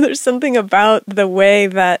mouth, and so there's something about the way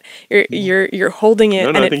that you're holding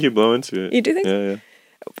it. No, I think you blow into it. You do think? Yeah.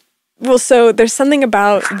 Well, so there's something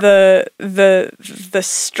about the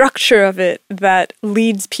structure of it that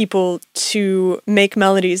leads people to make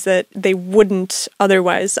melodies that they wouldn't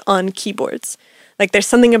otherwise on keyboards. Like there's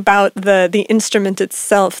something about the instrument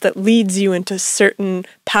itself that leads you into a certain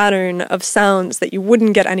pattern of sounds that you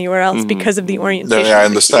wouldn't get anywhere else because of the orientation. Yeah, I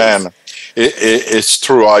understand. It's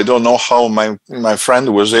true. I don't know how my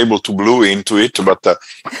friend was able to blow into it, but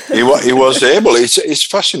he was able. It's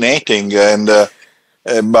fascinating, and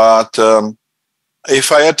but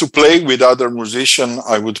if I had to play with other musicians,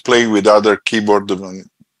 I would play with other keyboard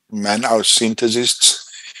man-house synthesists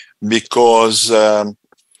because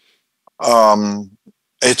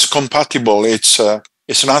it's compatible. It's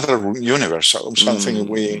another universe,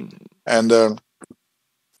 something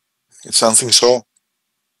it's something so.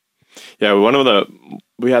 Yeah,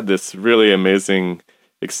 we had this really amazing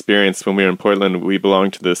experience when we were in Portland. We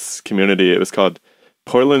belonged to this community. It was called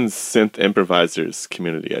Portland's Synth Improvisers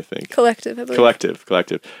Community, I think. Collective, I believe.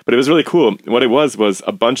 Collective. But it was really cool. What it was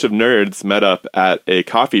a bunch of nerds met up at a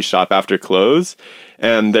coffee shop after close,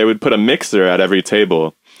 and they would put a mixer at every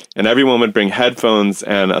table, and everyone would bring headphones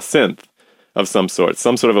and a synth of some sort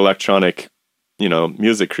of electronic,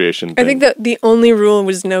 music creation thing. I think that the only rule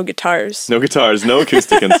was no guitars. No guitars, no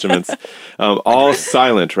acoustic instruments, all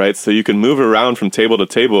silent, right? So you can move around from table to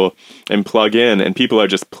table and plug in, and people are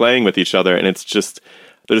just playing with each other, and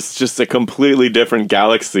there's just a completely different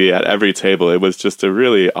galaxy at every table. It was just a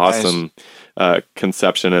really awesome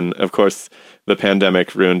conception, and of course the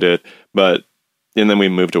pandemic ruined it, and then we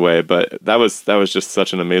moved away. But that was just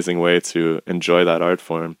such an amazing way to enjoy that art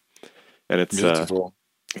form, and it's beautiful.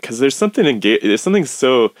 Because there's something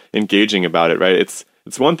so engaging about it, right? It's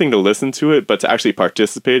one thing to listen to it, but to actually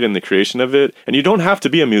participate in the creation of it, and you don't have to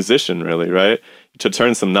be a musician, really, right? To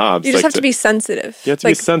turn some knobs. You just have to be sensitive. You have to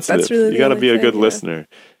be sensitive. Really you got to be a good listener.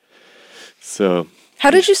 So,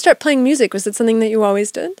 how did you start playing music? Was it something that you always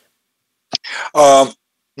did?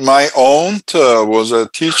 My aunt was a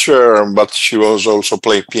teacher, but she was also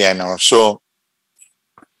played piano. So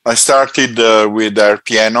I started with her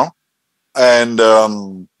piano. And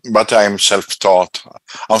but I'm self-taught.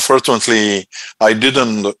 Unfortunately, I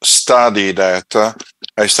didn't study that.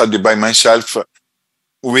 I studied by myself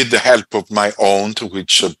with the help of my aunt,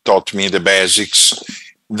 which taught me the basics.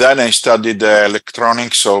 Then I studied the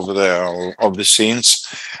electronics of the synths,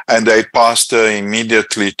 and I passed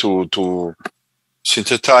immediately to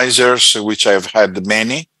synthesizers, which I've had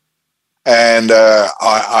many. And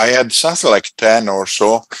I had something like 10 or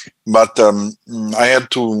so, but I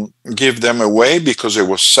had to give them away because I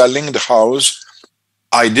was selling the house.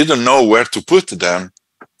 I didn't know where to put them.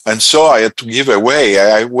 And so I had to give away.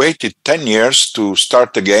 I waited 10 years to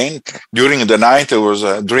start again. During the night, I was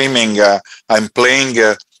dreaming I'm playing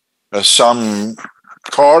some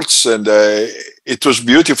chords, and it was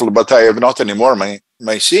beautiful, but I have not anymore my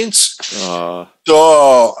synths.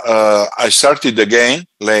 So I started again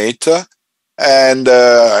late, and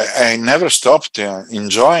I never stopped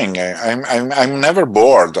enjoying. I'm never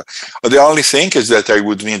bored. The only thing is that I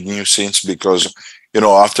would need new synths because,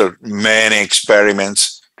 after many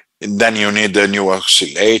experiments, then you need the new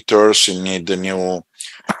oscillators, you need the new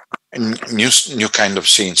kind of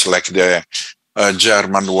synths, like the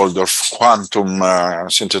German Waldorf Quantum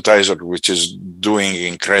synthesizer, which is doing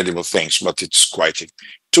incredible things, but it's quite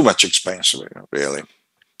too much expensive, really.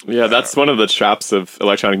 Yeah, that's one of the traps of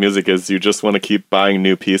electronic music, is you just want to keep buying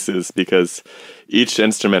new pieces because each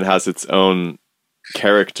instrument has its own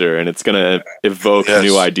character and it's going to evoke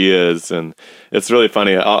new ideas. And it's really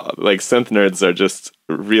funny. Like, synth nerds are just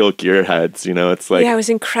real gearheads, it's like... Yeah, it was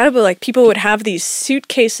incredible. Like, people would have these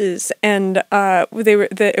suitcases, and it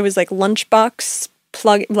was like lunchbox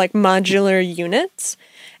modular units,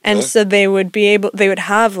 and so they would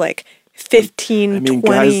have like 15,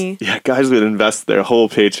 20... Guys would invest their whole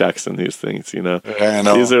paychecks in these things, I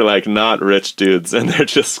know. These are like not rich dudes, and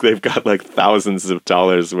they've got like thousands of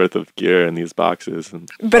dollars worth of gear in these boxes.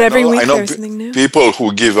 But every week there's something new. People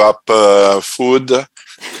who give up food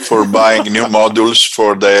for buying new modules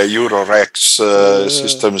for the Eurorex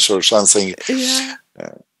systems or something.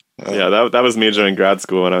 That was me during grad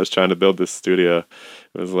school when I was trying to build this studio.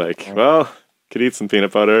 It was like, well, could eat some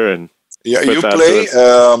peanut butter and... Yeah, you play,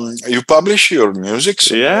 you publish your music?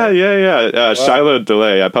 Yeah. Shiloh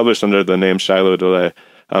Delay. I published under the name Shiloh Delay.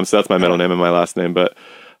 So that's my middle name and my last name. But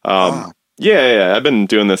yeah. I've been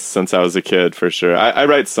doing this since I was a kid, for sure. I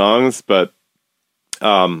write songs, but,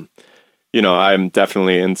 I'm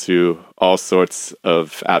definitely into all sorts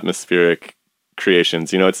of atmospheric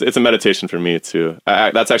creations. It's a meditation for me, too.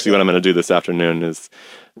 That's actually what I'm going to do this afternoon is...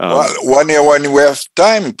 when we have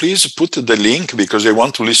time, please put the link, because I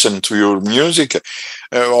want to listen to your music,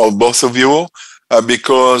 or both of you,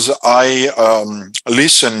 because I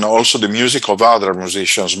listen also the music of other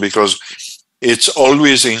musicians, because it's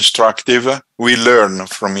always instructive. We learn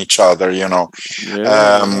from each other,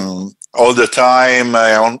 all the time.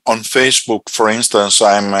 On Facebook, for instance,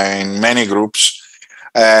 I'm in many groups,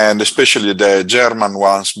 and especially the German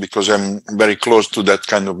ones, because I'm very close to that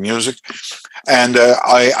kind of music. And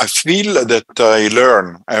I feel that I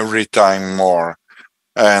learn every time more.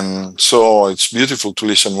 And so it's beautiful to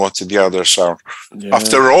listen what the others are. Yeah.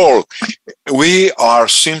 After all, we are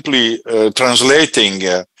simply translating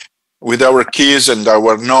with our keys and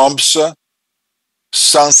our knobs,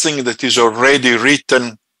 something that is already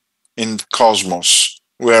written in the cosmos.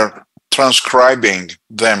 We're transcribing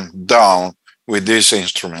them down with these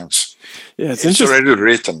instruments. Yeah, it's already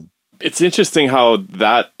written. It's interesting how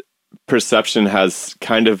that perception has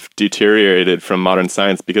kind of deteriorated from modern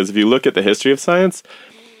science, because if you look at the history of science,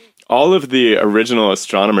 all of the original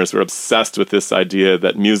astronomers were obsessed with this idea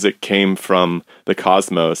that music came from the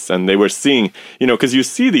cosmos, and they were seeing, because you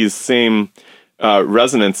see these same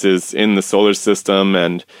resonances in the solar system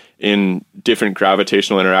and in different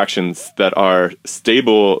gravitational interactions that are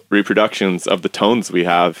stable reproductions of the tones we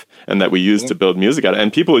have and that we use to build music out of.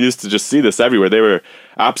 And people used to just see this everywhere. They were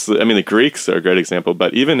absolutely, the Greeks are a great example,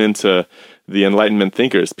 but even into the Enlightenment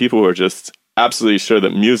thinkers, people were just absolutely sure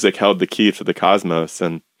that music held the key to the cosmos.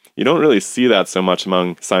 And you don't really see that so much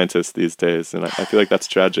among scientists these days, and I feel like that's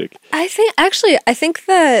tragic. I think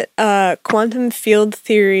that quantum field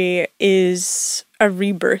theory is a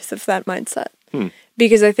rebirth of that mindset.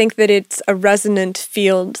 Because I think that it's a resonant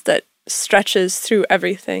field that stretches through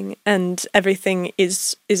everything, and everything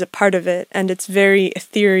is a part of it, and it's very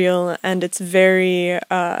ethereal, and it's very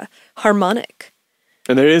harmonic.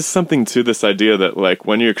 And there is something to this idea that, like,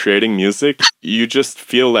 when you're creating music, you just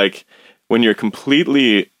feel like when you're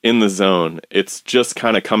completely in the zone, it's just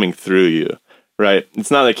kind of coming through you, right? It's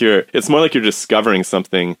not like it's more like you're discovering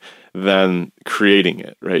something than creating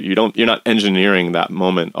it, right? You're not engineering that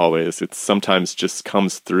moment always. It sometimes just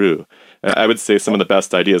comes through. I would say some of the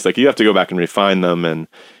best ideas, like, you have to go back and refine them and,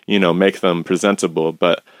 make them presentable,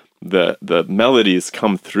 but the melodies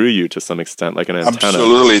come through you to some extent, like an antenna.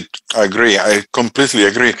 Absolutely, I agree. I completely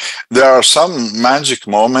agree. There are some magic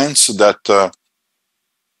moments that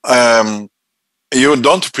you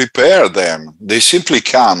don't prepare them; they simply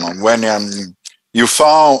come when you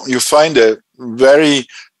find a very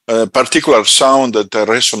particular sound that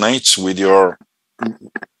resonates with your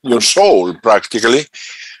soul. Practically,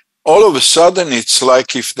 all of a sudden, it's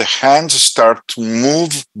like if the hands start to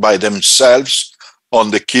move by themselves on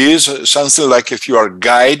the keys. Something like if you are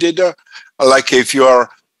guided, like if you are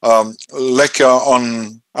I've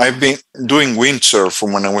been doing windsurf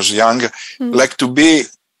when I was young, like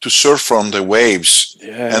to surf on the waves.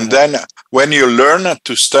 Yeah. And then when you learn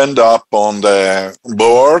to stand up on the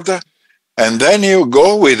board, and then you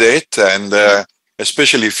go with it, and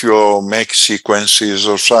especially if you make sequences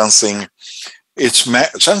or something, it's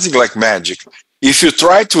something like magic. If you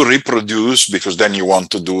try to reproduce, because then you want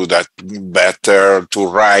to do that better, to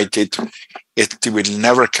write it, it will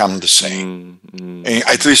never come the same.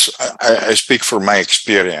 At least I speak from my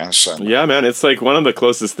experience. Yeah, man, it's like one of the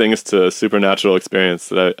closest things to supernatural experience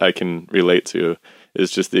that I can relate to is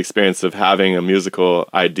just the experience of having a musical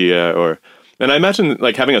idea, and I imagine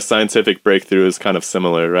like having a scientific breakthrough is kind of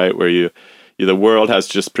similar, right? Where the world has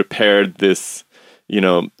just prepared this,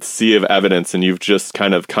 sea of evidence, and you've just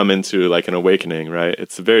kind of come into like an awakening, right?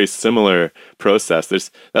 It's a very similar process.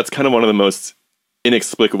 That's kind of one of the most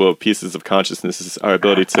inexplicable pieces of consciousness, is our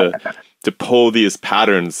ability to pull these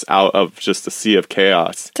patterns out of just a sea of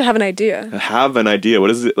chaos. To have an idea. Have an idea.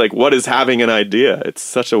 What is it like? What is having an idea? It's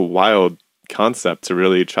such a wild concept to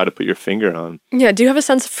really try to put your finger on. Yeah. Do you have a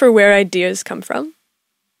sense for where ideas come from?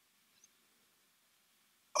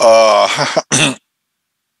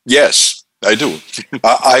 Yes, I do.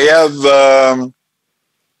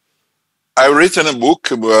 I've written a book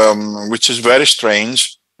which is very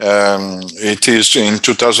strange. It is in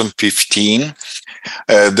 2015.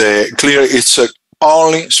 It's a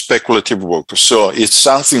only speculative book, so it's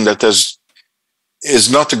something that is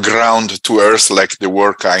not ground to earth like the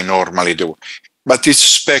work I normally do, but it's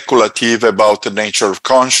speculative about the nature of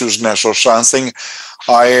consciousness or something.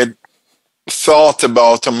 I had thought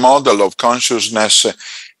about a model of consciousness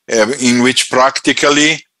in which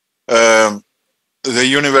practically the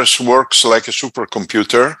universe works like a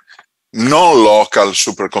supercomputer, non-local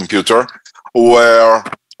supercomputer, where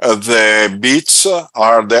the bits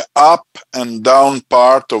are the up and down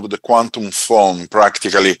part of the quantum foam,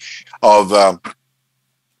 practically, of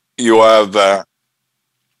you have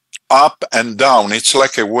up and down. It's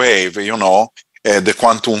like a wave, the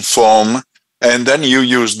quantum foam, and then you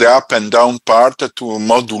use the up and down part to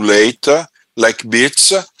modulate like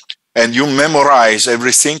bits, and you memorize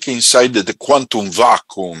everything inside the quantum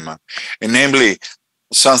vacuum, and namely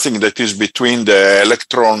something that is between the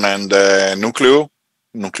electron and the nucleus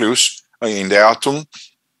in the atom.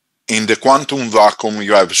 In the quantum vacuum,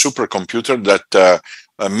 you have a supercomputer that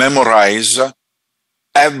memorize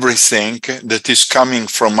everything that is coming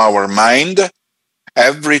from our mind.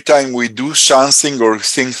 Every time we do something or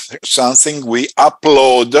think something, we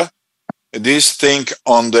upload this thing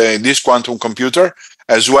on this quantum computer,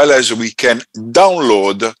 as well as we can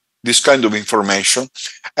download this kind of information.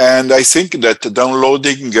 And I think that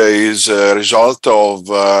downloading is a result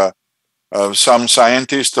of some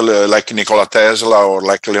scientists like Nikola Tesla or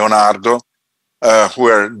like Leonardo, who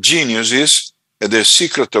are geniuses. The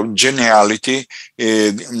secret of geniality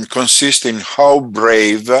consists in how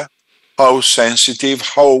brave, how sensitive,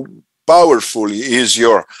 how powerful is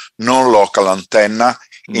your non-local antenna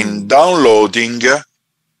in downloading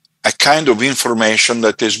a kind of information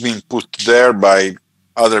that has been put there by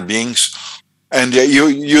other beings, and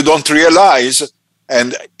you don't realize,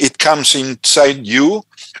 and it comes inside you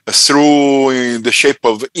through the shape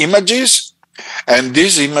of images, and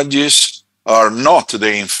these images are not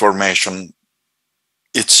the information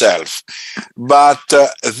itself, but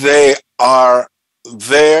they are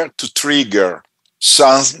there to trigger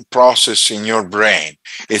some process in your brain.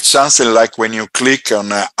 It's something like when you click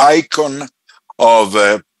on an icon of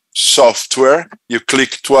a software, you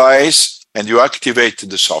click twice and you activate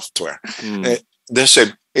the software. They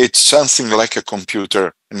said it's something like a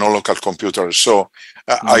computer, a non-local computer. So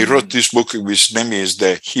I wrote this book, which name is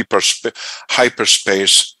the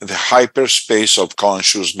hyperspace, the hyperspace of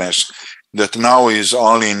consciousness, that now is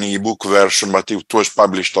only in ebook version, but it was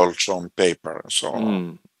published also on paper.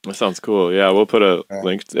 So that sounds cool. Yeah, we'll put a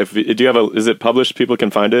link. Do you have is it published? People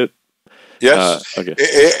can find it. Yes. Okay.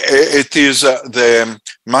 It is the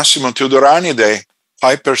Massimo Teodorani, the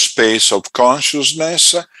Hyperspace of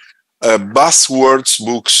Consciousness, Buzzwords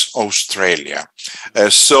Books Australia.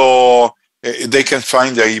 So they can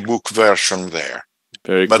find the ebook version there.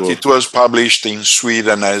 Very but cool. It was published in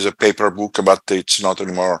Sweden as a paper book, but it's not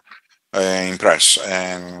anymore in press.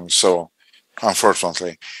 And so,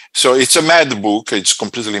 unfortunately. So it's a mad book. It's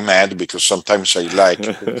completely mad because sometimes I like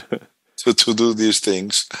to do these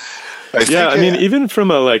things. I mean, even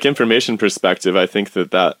from a like information perspective, I think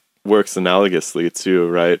that works analogously too,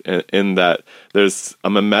 right? In that there's a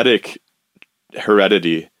mimetic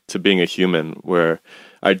heredity to being a human, where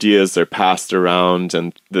ideas are passed around,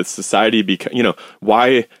 and the society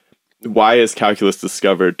why is calculus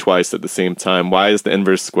discovered twice at the same time? Why is the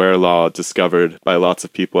inverse square law discovered by lots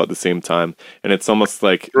of people at the same time? And it's almost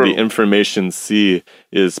like the information sea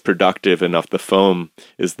is productive enough. The foam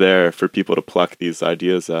is there for people to pluck these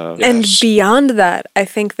ideas out. Yes. And beyond that, I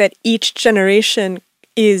think that each generation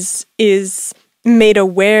is made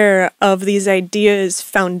aware of these ideas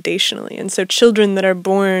foundationally. And so children that are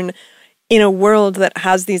born in a world that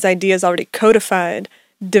has these ideas already codified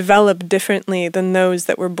develop differently than those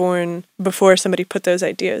that were born before somebody put those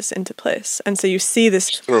ideas into place. And so you see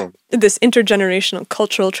this intergenerational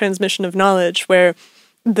cultural transmission of knowledge where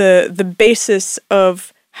the basis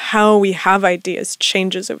of how we have ideas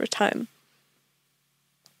changes over time.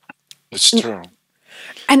 It's true.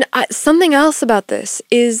 And something else about this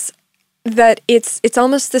is that it's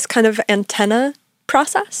almost this kind of antenna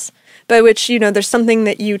process by which, there's something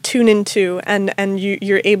that you tune into and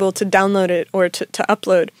you're able to download it or to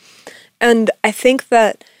upload. And I think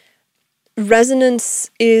that resonance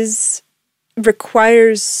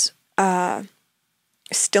requires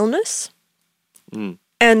stillness.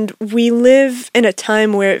 And we live in a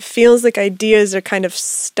time where it feels like ideas are kind of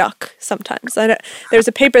stuck sometimes. There's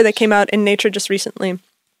a paper that came out in Nature just recently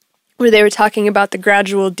where they were talking about the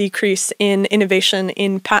gradual decrease in innovation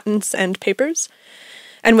in patents and papers.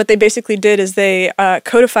 And what they basically did is they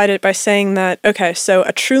codified it by saying that, okay, so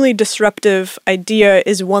a truly disruptive idea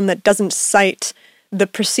is one that doesn't cite the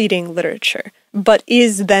preceding literature, but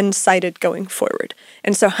is then cited going forward.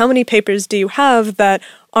 And so how many papers do you have that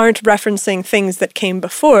aren't referencing things that came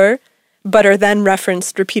before, but are then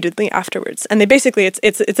referenced repeatedly afterwards? And they basically, it's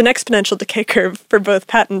an exponential decay curve for both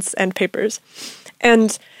patents and papers.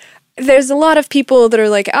 And there's a lot of people that are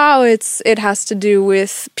like, it has to do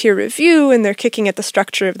with peer review, and they're kicking at the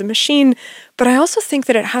structure of the machine. But I also think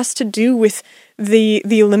that it has to do with the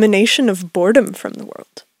elimination of boredom from the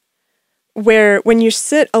world. Where when you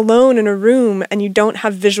sit alone in a room and you don't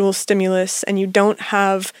have visual stimulus and you don't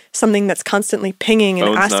have something that's constantly pinging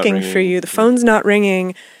and asking for you, the phone's not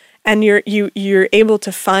ringing, and you're able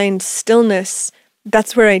to find stillness,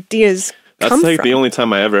 that's where ideas That's like the only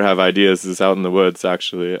time I ever have ideas is out in the woods,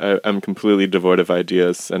 actually. I'm completely devoid of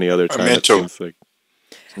ideas any other time. Me too.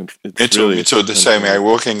 Me too, the same. I'm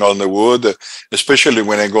walking on the wood, especially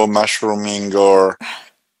when I go mushrooming or...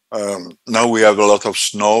 now we have a lot of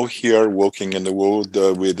snow here, walking in the wood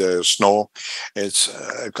with the snow.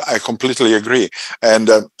 I completely agree. And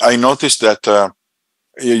I noticed that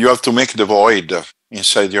you have to make the void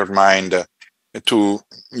inside your mind to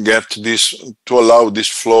get this, to allow this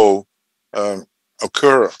flow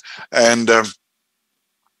occur, and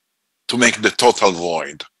to make the total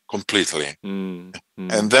void completely. Mm,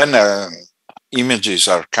 mm. And then images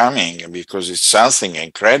are coming because it's something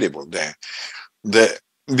incredible.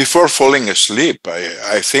 Before falling asleep,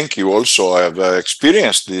 I think you also have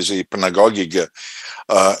experienced these hypnagogic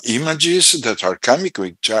images that are coming,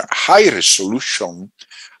 which are high resolution,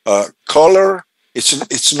 color.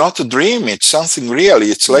 It's not a dream. It's something real.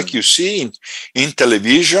 It's like you see in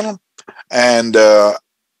television, and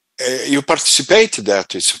you participate in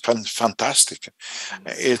that. It's fantastic.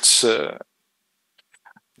 It's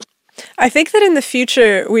I think that in the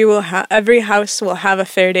future we will have every house will have a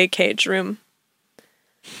Faraday cage room.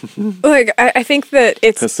 Like I think that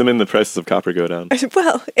it's Assuming the prices of copper go down.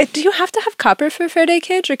 well. Do you have to have copper for a Faraday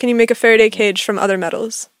cage, or can you make a Faraday cage from other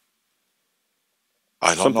metals?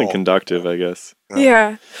 I don't Something know. conductive, I guess.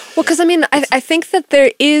 Yeah. Well, because I mean, I think that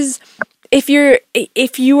there is, if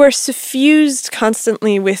you are suffused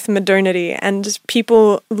constantly with modernity and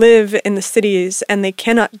people live in the cities and they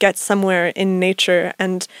cannot get somewhere in nature,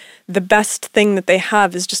 and the best thing that they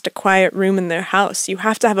have is just a quiet room in their house, you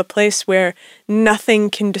have to have a place where nothing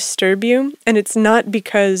can disturb you. And it's not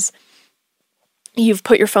because you've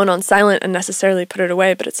put your phone on silent and necessarily put it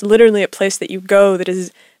away, but it's literally a place that you go that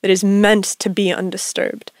is meant to be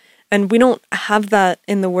undisturbed. And we don't have that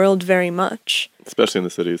in the world very much. Especially in the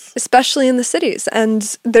cities. Especially in the cities.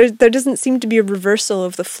 And there doesn't seem to be a reversal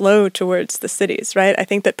of the flow towards the cities, right? I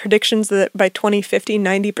think that predictions that by 2050,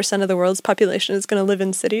 90% of the world's population is going to live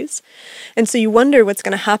in cities. And so you wonder what's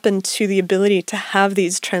going to happen to the ability to have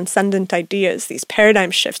these transcendent ideas, these paradigm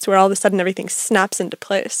shifts where all of a sudden everything snaps into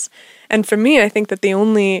place. And for me, I think that the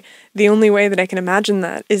only way that I can imagine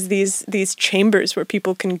that is these chambers where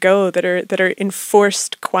people can go that are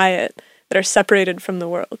enforced quiet, that are separated from the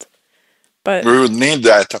world. But we would need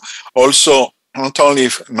that also, not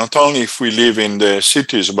only if we live in the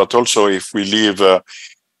cities, but also if we live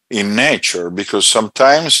in nature, because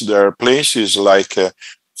sometimes there are places like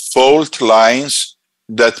fault lines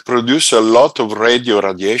that produce a lot of radio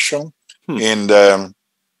radiation in the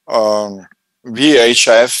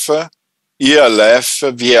VHF, ELF,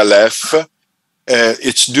 VLF.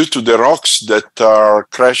 It's due to the rocks that are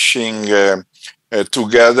crashing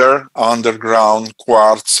together. Underground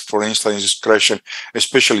quartz, for instance, is crashing,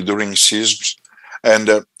 especially during seisms.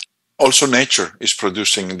 And also nature is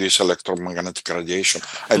producing this electromagnetic radiation,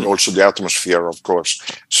 and also the atmosphere, of course.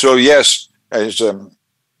 So yes, as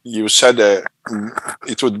you said,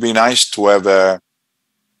 it would be nice to have a,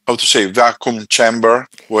 vacuum chamber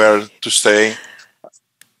where to stay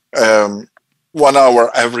 1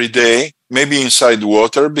 hour every day, maybe inside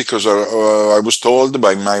water, because I was told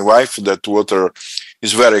by my wife that water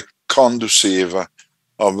is very conducive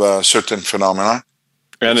of certain phenomena.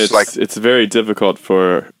 And it's very difficult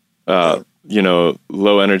for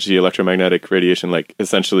low energy electromagnetic radiation, like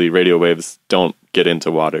essentially radio waves don't get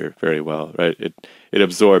into water very well, right? It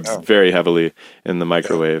absorbs very heavily in the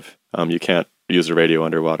microwave. You can't use a radio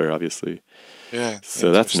underwater, obviously. Yeah.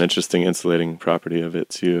 So that's an interesting insulating property of it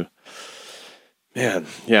too. Man,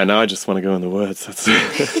 yeah. Now I just want to go in the woods.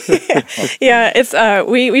 yeah, it's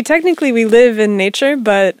we technically we live in nature,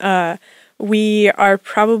 but we are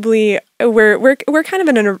probably we're kind of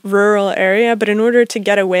in a rural area. But in order to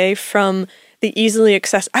get away from the easily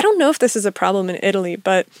accessible, I don't know if this is a problem in Italy,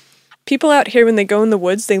 but people out here when they go in the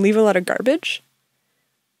woods, they leave a lot of garbage.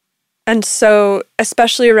 And so,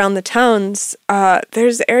 especially around the towns,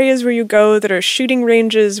 there's areas where you go that are shooting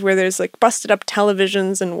ranges where there's like busted up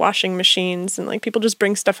televisions and washing machines, and like people just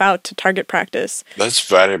bring stuff out to target practice. That's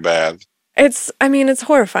very bad. It's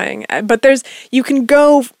horrifying. But you can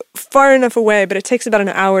go far enough away, but it takes about an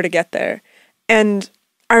hour to get there. And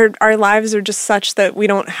our lives are just such that we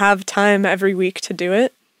don't have time every week to do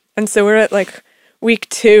it. And so we're at like week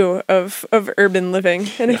 2 of urban living,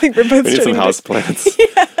 and I think we're both we need some house plants.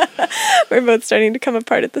 Yeah, we're both starting to come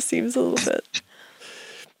apart at the seams a little bit.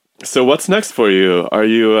 So what's next for you? Are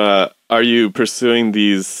you pursuing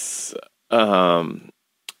these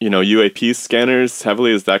UAP scanners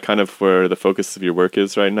heavily? Is that kind of where the focus of your work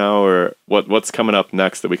is right now, or what's coming up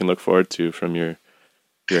next that we can look forward to from your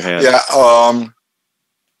hand?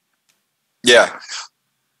 Yeah.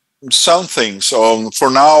 Some things.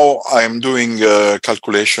 For now, I'm doing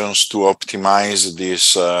calculations to optimize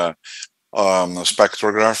this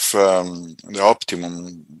spectrograph, the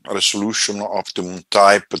optimum resolution, optimum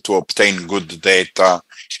type to obtain good data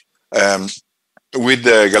with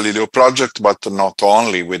the Galileo project, but not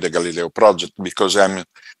only with the Galileo project, because I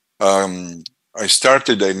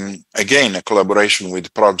started again a collaboration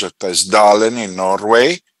with Project Esdalen in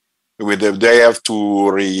Norway. They have to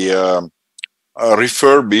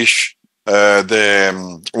refurbish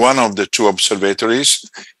one of the 2 observatories.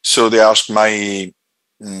 So they asked my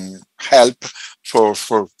help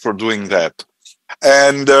for doing that.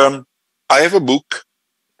 And I have a book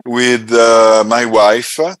with my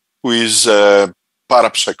wife, who is a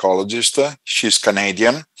parapsychologist. She's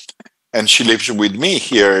Canadian, and she lives with me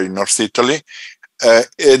here in North Italy.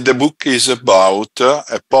 The book is about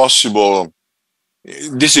a possible,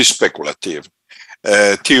 this is speculative,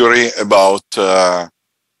 theory about a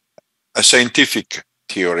scientific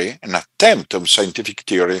theory, an attempt of scientific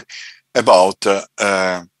theory about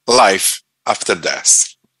life after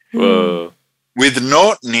death. Whoa. With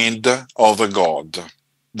no need of a God.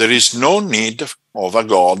 There is no need of a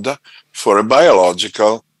God for a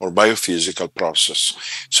biological or biophysical process.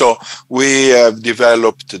 So we have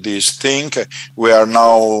developed this thing. We are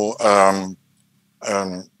now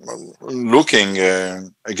looking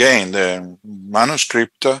again the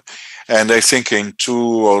manuscript, and I think in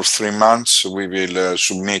 2 or 3 months we will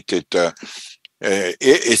submit it.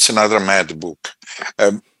 It's another mad book.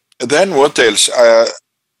 Then what else?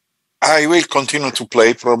 I will continue to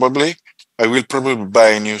play probably. I will probably buy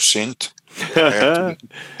a new synth. I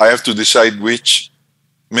have to decide which.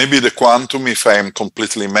 Maybe the Quantum. If I am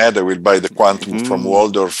completely mad, I will buy the Quantum from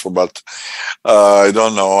Waldorf, but I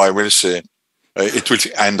don't know. I will see. It will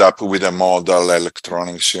end up with a Model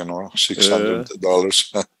Electronics,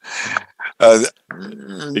 $600.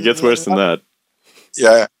 It gets worse than that.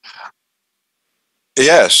 Yeah.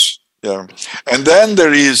 Yes. Yeah. And then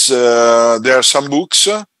there are some books.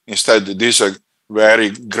 Instead, these are very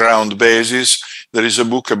ground basis. There is a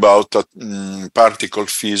book about particle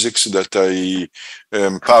physics that I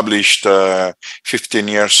published 15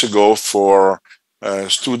 years ago for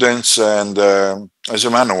students, and as a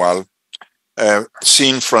manual,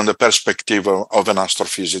 seen from the perspective of an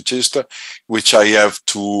astrophysicist, which I have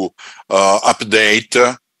to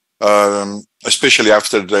update, especially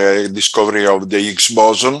after the discovery of the Higgs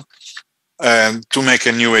boson, to make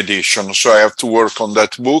a new edition. So I have to work on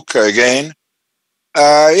that book again.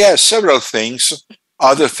 Yes, several things.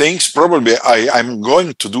 Other things, probably I'm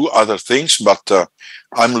going to do other things, but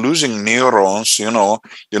I'm losing neurons,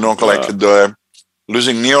 like the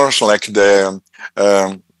losing neurons, like the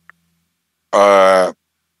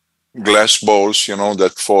glass balls,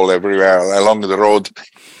 that fall everywhere along the road.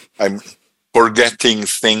 I'm forgetting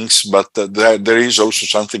things, but there is also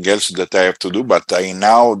something else that I have to do, but I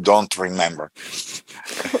now don't remember.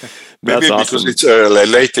 Maybe because it's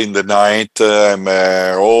late in the night, I'm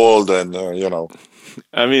old, and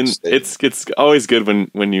I mean, it's always good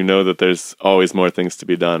when you know that there's always more things to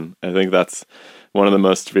be done. I think that's one of the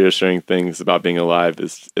most reassuring things about being alive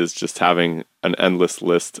is just having an endless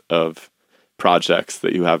list of projects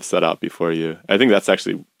that you have set out before you. I think that's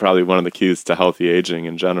actually probably one of the keys to healthy aging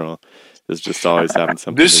in general, is just always having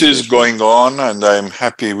something. This is going on, and I'm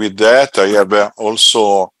happy with that. I have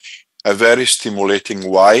also a very stimulating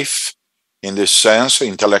wife in this sense,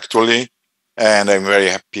 intellectually, and I'm very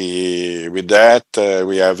happy with that.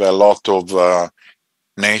 We have a lot of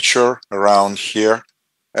nature around here.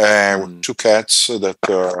 2 cats that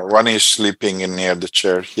one is sleeping near the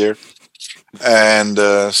chair here. And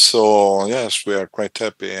so, yes, we are quite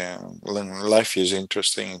happy. Life is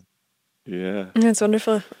interesting. Yeah. That's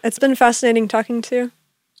wonderful. It's been fascinating talking to you.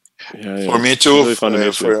 Yeah. For me too. Really fun to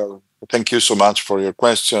meet you. Thank you so much for your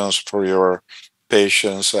questions, for your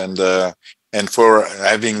patience, and for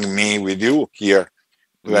having me with you here.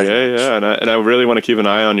 Yeah. And I really want to keep an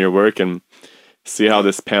eye on your work and see how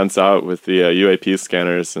this pans out with the UAP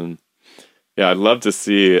scanners. And yeah, I'd love to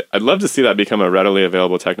see that become a readily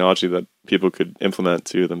available technology that people could implement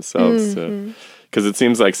to themselves. Because it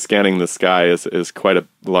seems like scanning the sky is quite a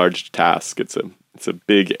large task. It's a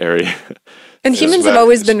big area. And humans have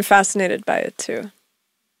always been fascinated by it too.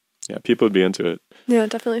 Yeah, people would be into it. Yeah,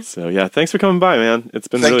 definitely. So yeah, thanks for coming by, man. It's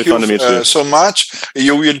been really fun to meet you. Thank you so much.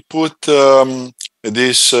 You will put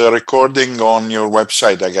this recording on your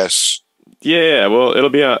website, I guess. Yeah. Well,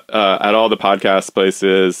 it'll be at all the podcast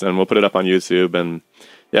places, and we'll put it up on YouTube, and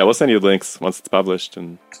yeah, we'll send you links once it's published.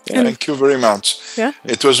 And yeah. Thank you very much. Yeah.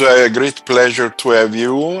 It was a great pleasure to have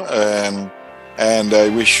you, and I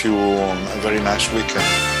wish you a very nice weekend.